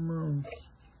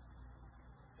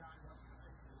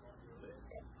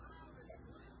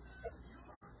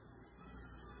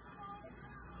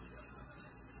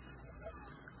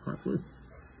 Hot glue.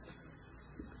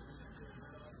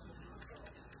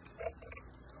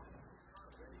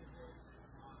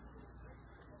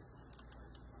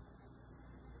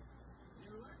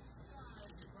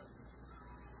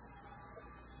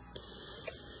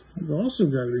 You've also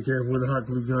got to be careful with the hot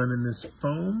glue gun in this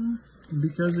foam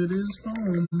because it is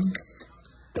foam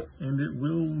and it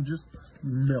will just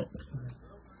melt.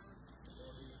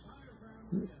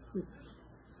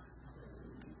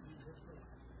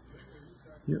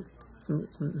 Yep.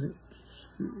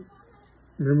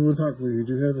 Remember with hot glue, you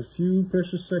do have a few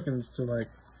precious seconds to like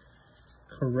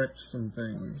correct some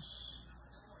things.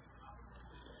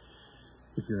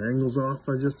 If your angle's off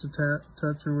by just a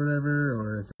touch or whatever,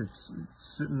 or if it's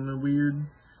sitting weird,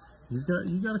 you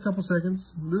got a couple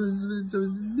seconds. It's a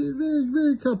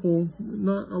very couple,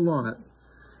 not a lot,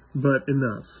 but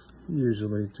enough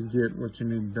usually to get what you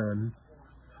need done.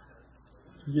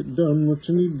 To get done what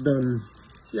you need done.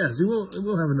 Yeah, see,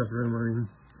 we'll have enough room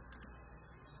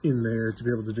in there to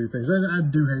be able to do things. I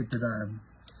do hate that I've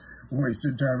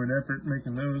wasted time and effort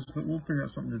making those, but we'll figure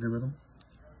out something to do with them.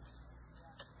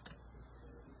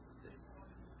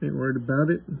 Ain't worried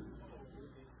about it.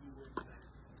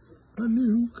 A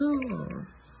new car.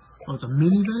 Oh, it's a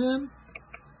minivan?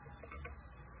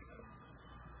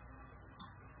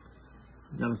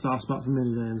 Got a soft spot for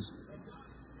minivans.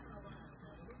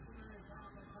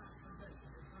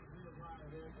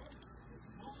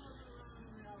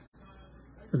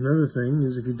 Another thing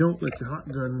is if you don't let your hot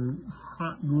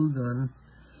glue gun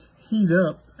heat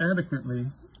up adequately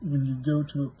when you go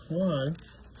to apply,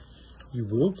 you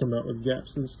will come out with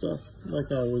gaps and stuff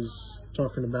like I was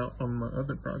talking about on my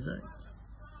other project.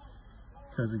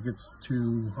 Because it gets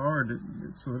too hard,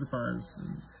 it solidifies.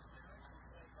 And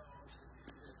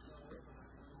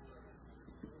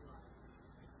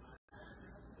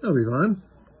that'll be fine.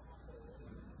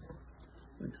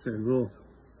 Like I said, we'll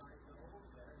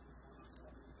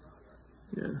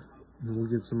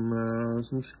get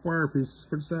some square pieces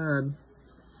for the side.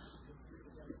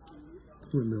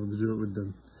 Wouldn't be able to do it with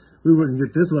them. We wouldn't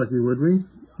get this lucky, would we?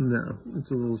 No, it's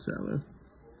a little shallow.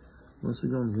 Unless we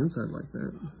go on the inside like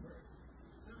that.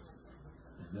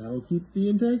 That'll keep the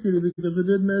integrity because I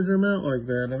did measure them out like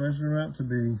that. I measured them out to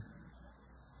be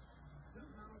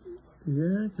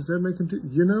Yeah, because that make them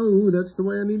you know, that's the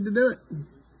way I need to do it.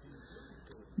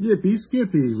 Yippee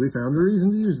skippy, we found a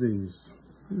reason to use these.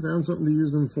 We found something to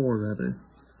use them for, rather.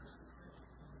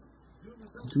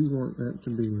 Do we want that to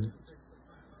be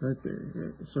right there?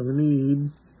 Right. So we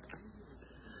need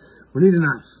a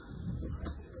knife.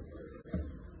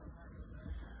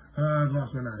 I've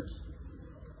lost my knives.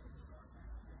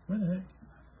 Where the heck?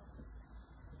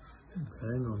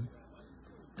 Hang on.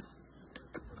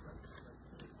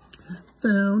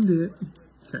 Found it.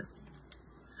 Okay.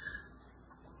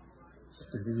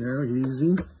 Steady now,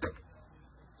 easy.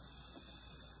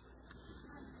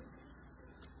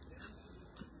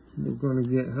 We're going to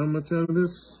get how much out of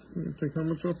this? We're going to take how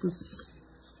much off this?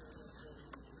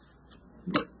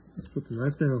 Let's put the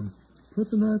knife down. Put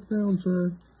the knife down,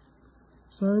 sir.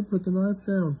 Sir, put the knife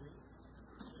down.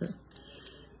 Okay.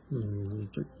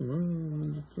 Check the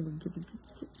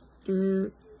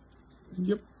knife.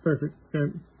 Yep, perfect.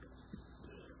 Okay.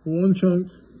 One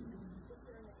chunk.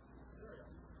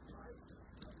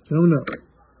 Coming up.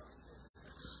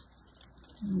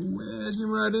 Wedge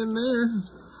him right in there.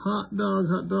 Hot dog,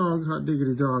 hot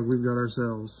diggity dog. We've got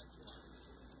ourselves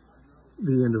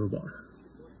the end of a bar.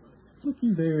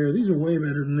 Looky there. These are way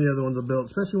better than the other ones I built,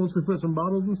 especially once we put some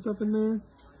bottles and stuff in there.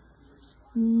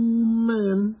 Ooh,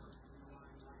 man.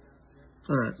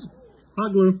 All right.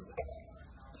 Hot glue.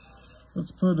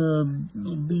 Let's put a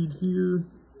little bead here.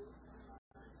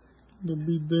 Little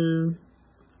bead there.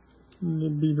 Little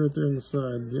bead right there on the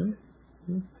side. Yeah.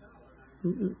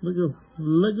 Let go.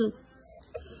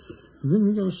 And then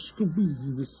we gotta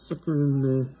squeeze this sucker in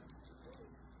there.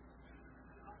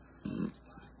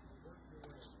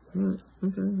 Alright,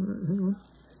 okay, alright, hang on.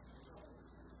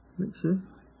 Make sure.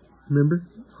 Remember,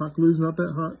 hot glue's not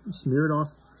that hot. Smear it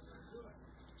off.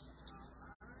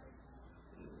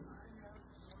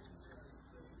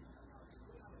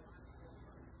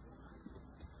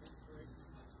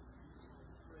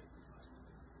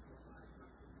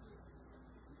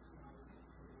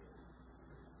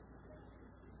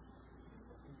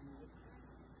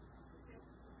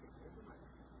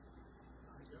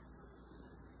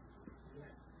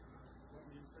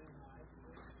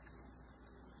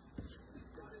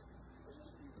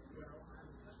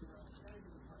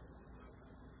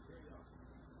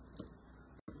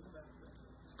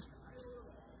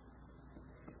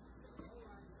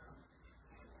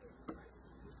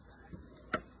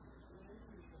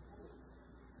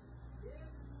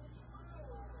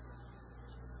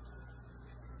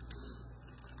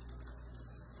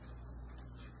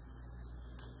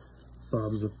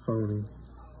 Bob's a phony.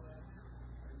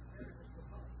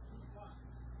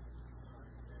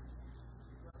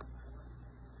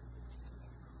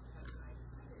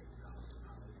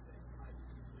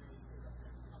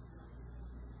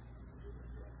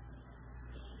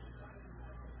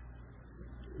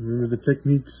 Remember the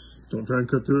techniques. Don't try and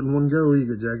cut through it in one go. You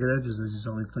get jagged edges as you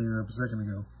saw me clean it up a second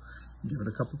ago. Give it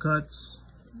a couple cuts.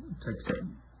 It takes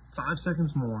 5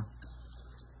 seconds more.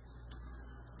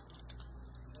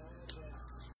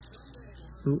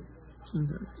 Oh,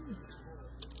 okay.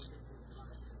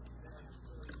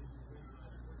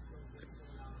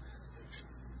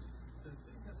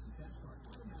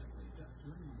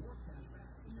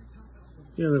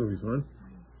 Yeah, that'll be fun.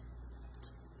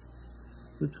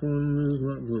 Which one is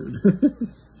not good?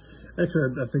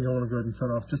 Actually, I think I want to go ahead and cut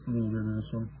off just a little bit of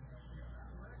this one.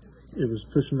 It was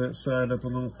pushing that side up a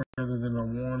little further than I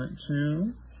want it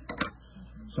to.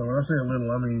 So when I say a little,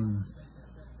 I mean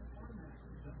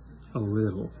a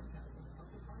little.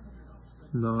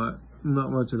 Not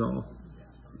much at all.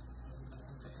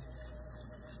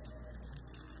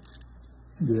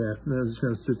 Yeah, that just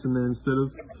kind of sits in there instead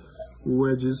of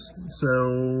wedges. So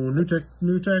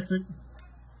new tactic.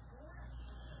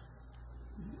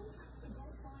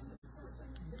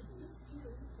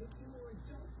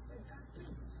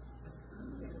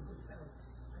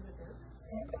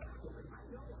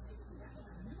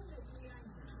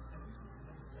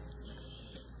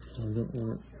 I don't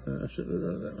want it, I should have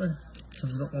done it that way,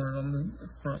 because I don't want it on the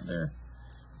front there.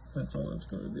 That's all it's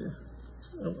going to do.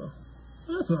 Oh well,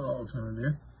 that's not all it's going to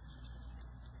do.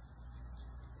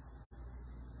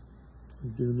 You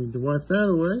do need to wipe that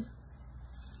away.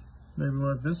 Maybe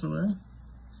wipe this away.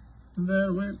 And that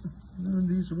away. And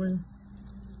these away.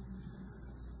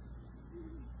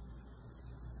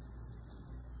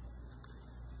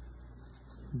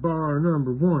 Bar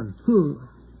number 1. Huh.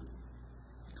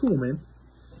 Cool, man.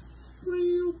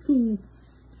 Real cool.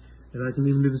 And I can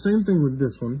even do the same thing with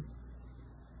this one.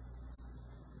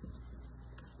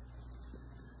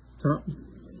 Top.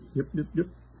 Yep. Yep.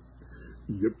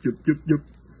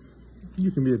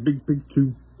 You can be a big pig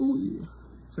too. Oh yeah.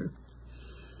 So,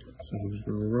 So I'm just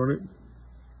gonna run it.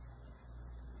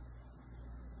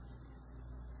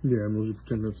 Yeah, and we'll just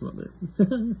pretend that's not there.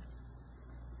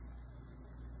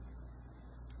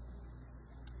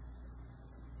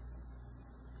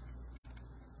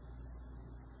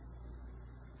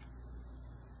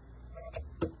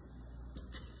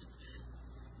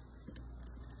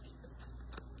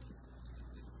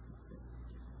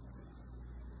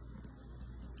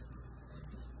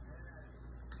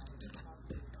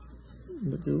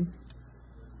 Let go.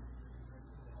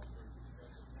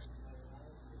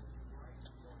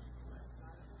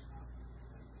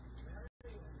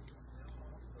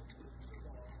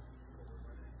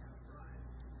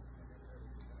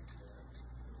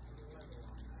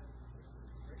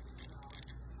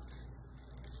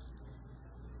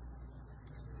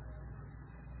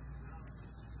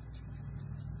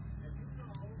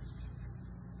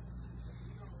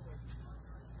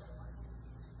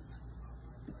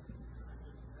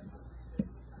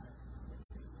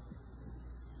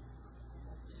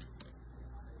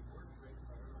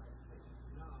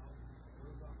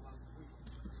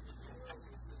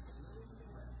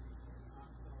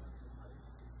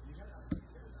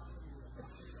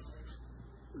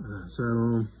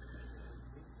 So,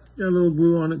 got a little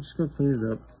glue on it, just gonna clean it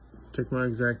up. Take my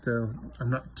X-Acto. I'm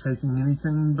not taking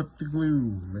anything but the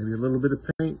glue. Maybe a little bit of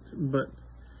paint, but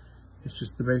it's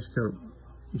just the base coat.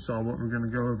 You saw what we're gonna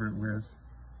go over it with.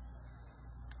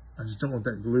 I just don't want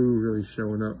that glue really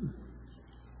showing up.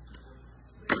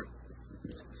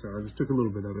 So I just took a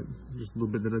little bit of it. Just a little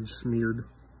bit that I just smeared.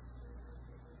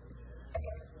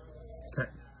 Okay.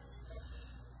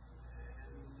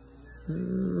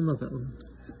 Not that one.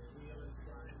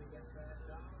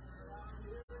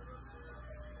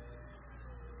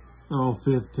 Oh,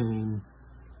 15.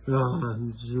 Oh,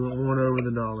 you want one over the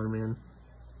dollar, man.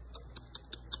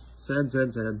 Sad,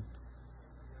 sad, sad.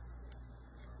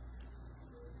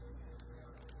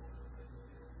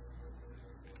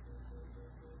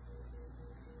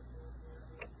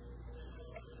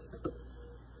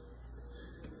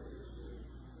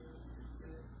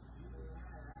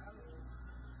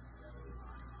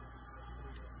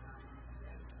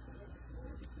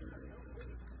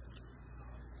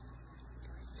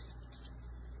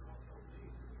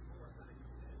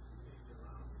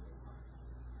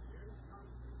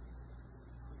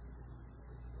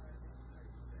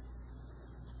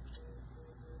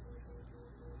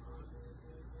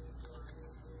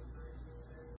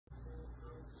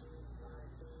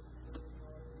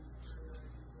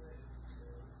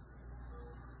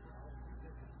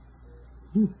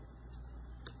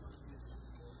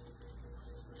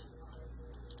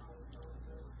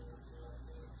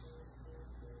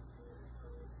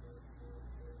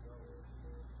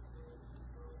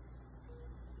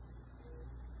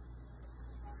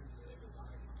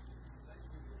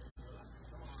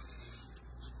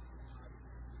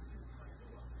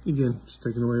 Again, just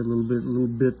taking away little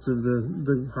bits of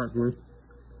the hot glue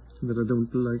that I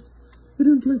don't like. I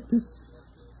don't like this.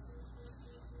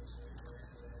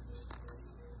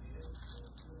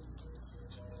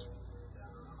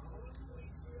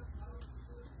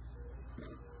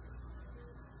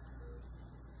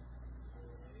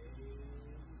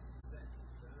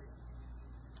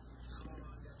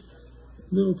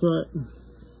 Little cut,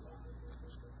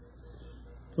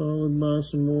 followed by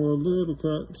some more little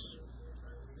cuts.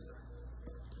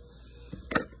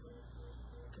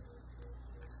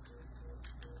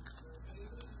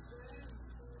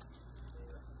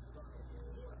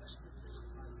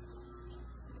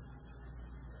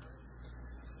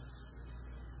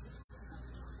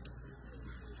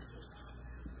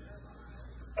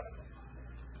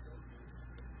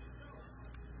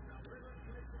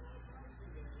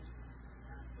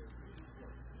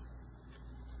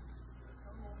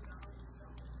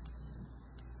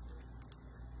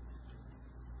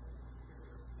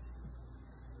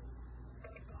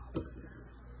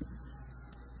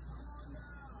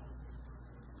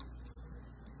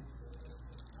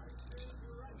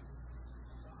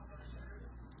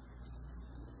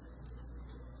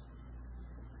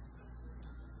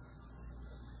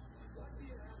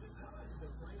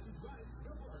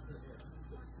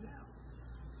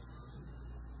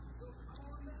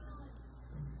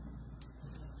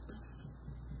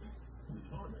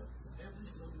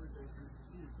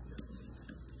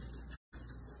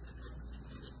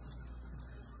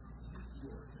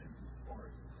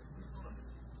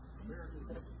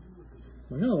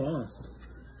 I got lost.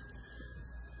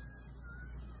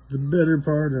 The better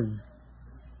part of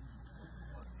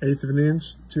 1/8 of an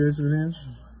inch, 2/8 of an inch,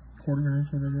 1/4 of an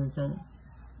inch, whatever you want to call it.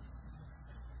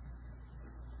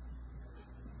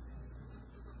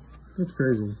 That's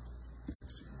crazy.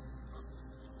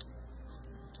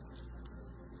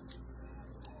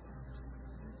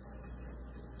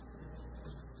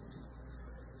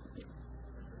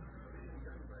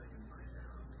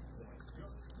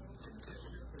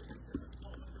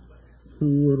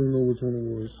 Ooh, I don't know which one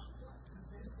it was.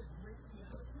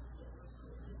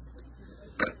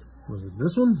 Was it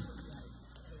this one?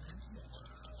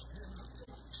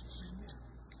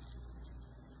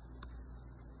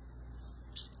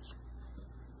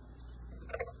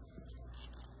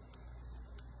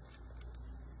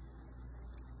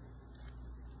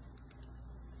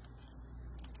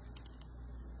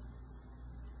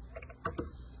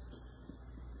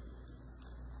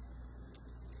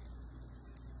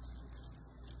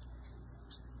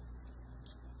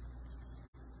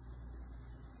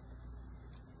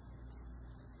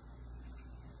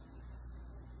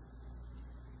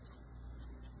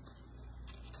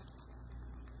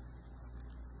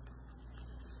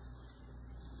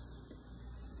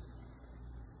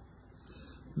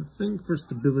 I think for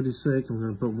stability's sake, I'm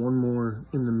going to put one more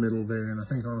in the middle there, and I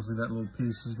think honestly that little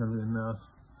piece is going to be enough.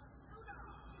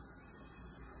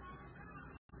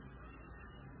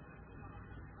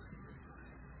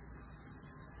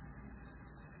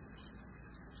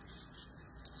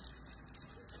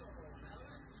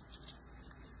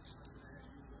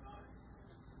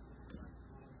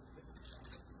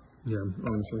 Yeah,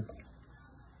 honestly.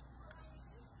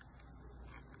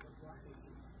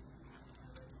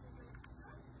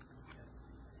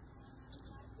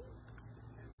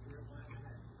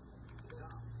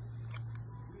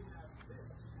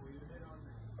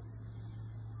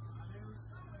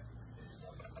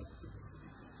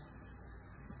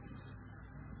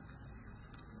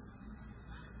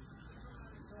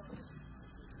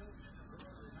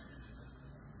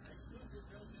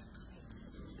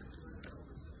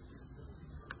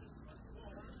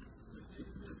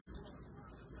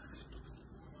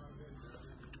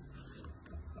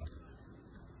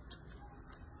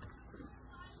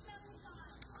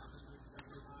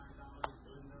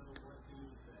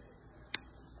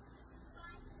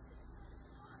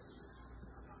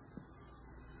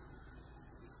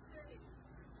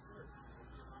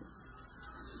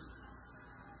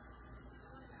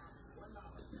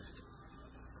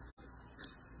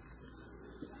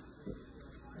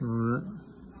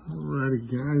 Alrighty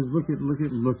guys, look at.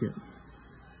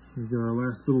 We've got our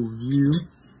last little view.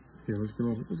 Okay, let's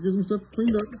get some stuff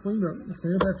cleaned up. Clean up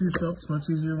after yourself. It's much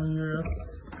easier when you're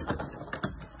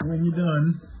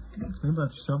done. Clean up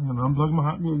after yourself. I'm gonna unplug my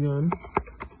hot glue gun.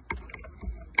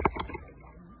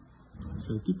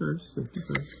 Safety first.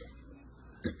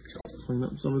 Clean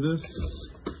up some of this.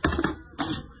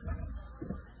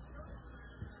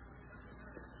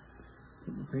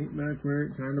 Put the paint back where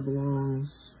it kind of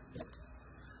belongs.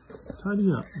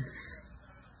 Tidy up.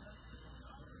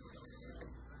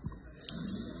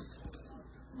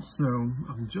 So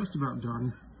I'm just about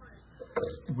done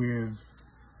with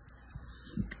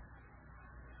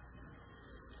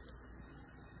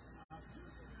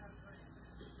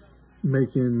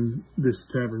making this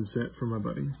tavern set for my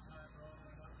buddy.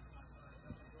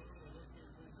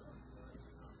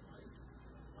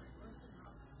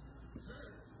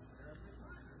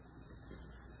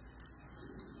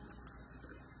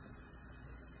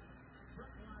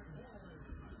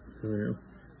 There we go.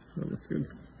 That looks good.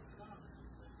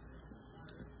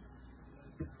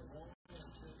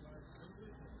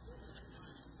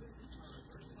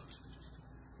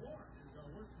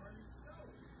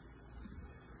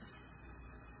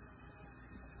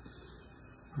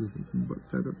 Put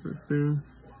that up right there.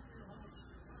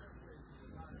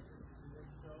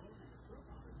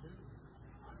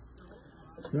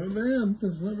 It's not bad.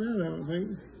 It's not bad, I don't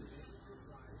think.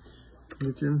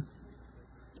 Kitchen.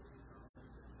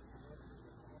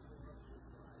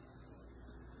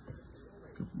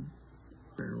 Couple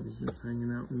barrels just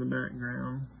hanging out in the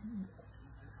background.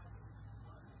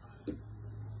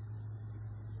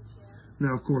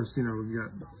 Now, of course, you know, we've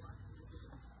got.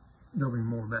 There'll be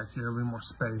more back here. There'll be more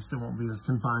space. It won't be as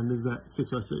confined as that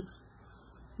 6x6.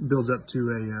 Builds up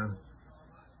to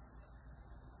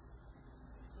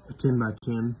a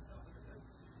 10x10,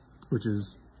 which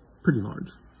is pretty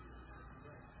large.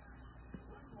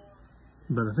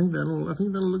 But I think that'll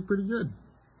look pretty good.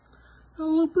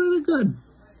 That'll look pretty good.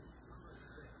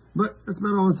 But that's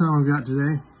about all the time I've got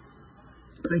today.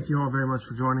 Thank you all very much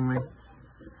for joining me.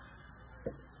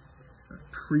 I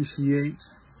appreciate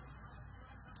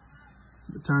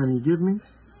the time you give me.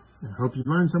 I hope you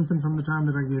learned something from the time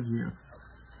that I give you.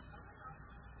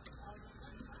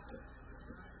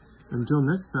 Until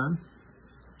next time,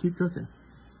 keep cooking.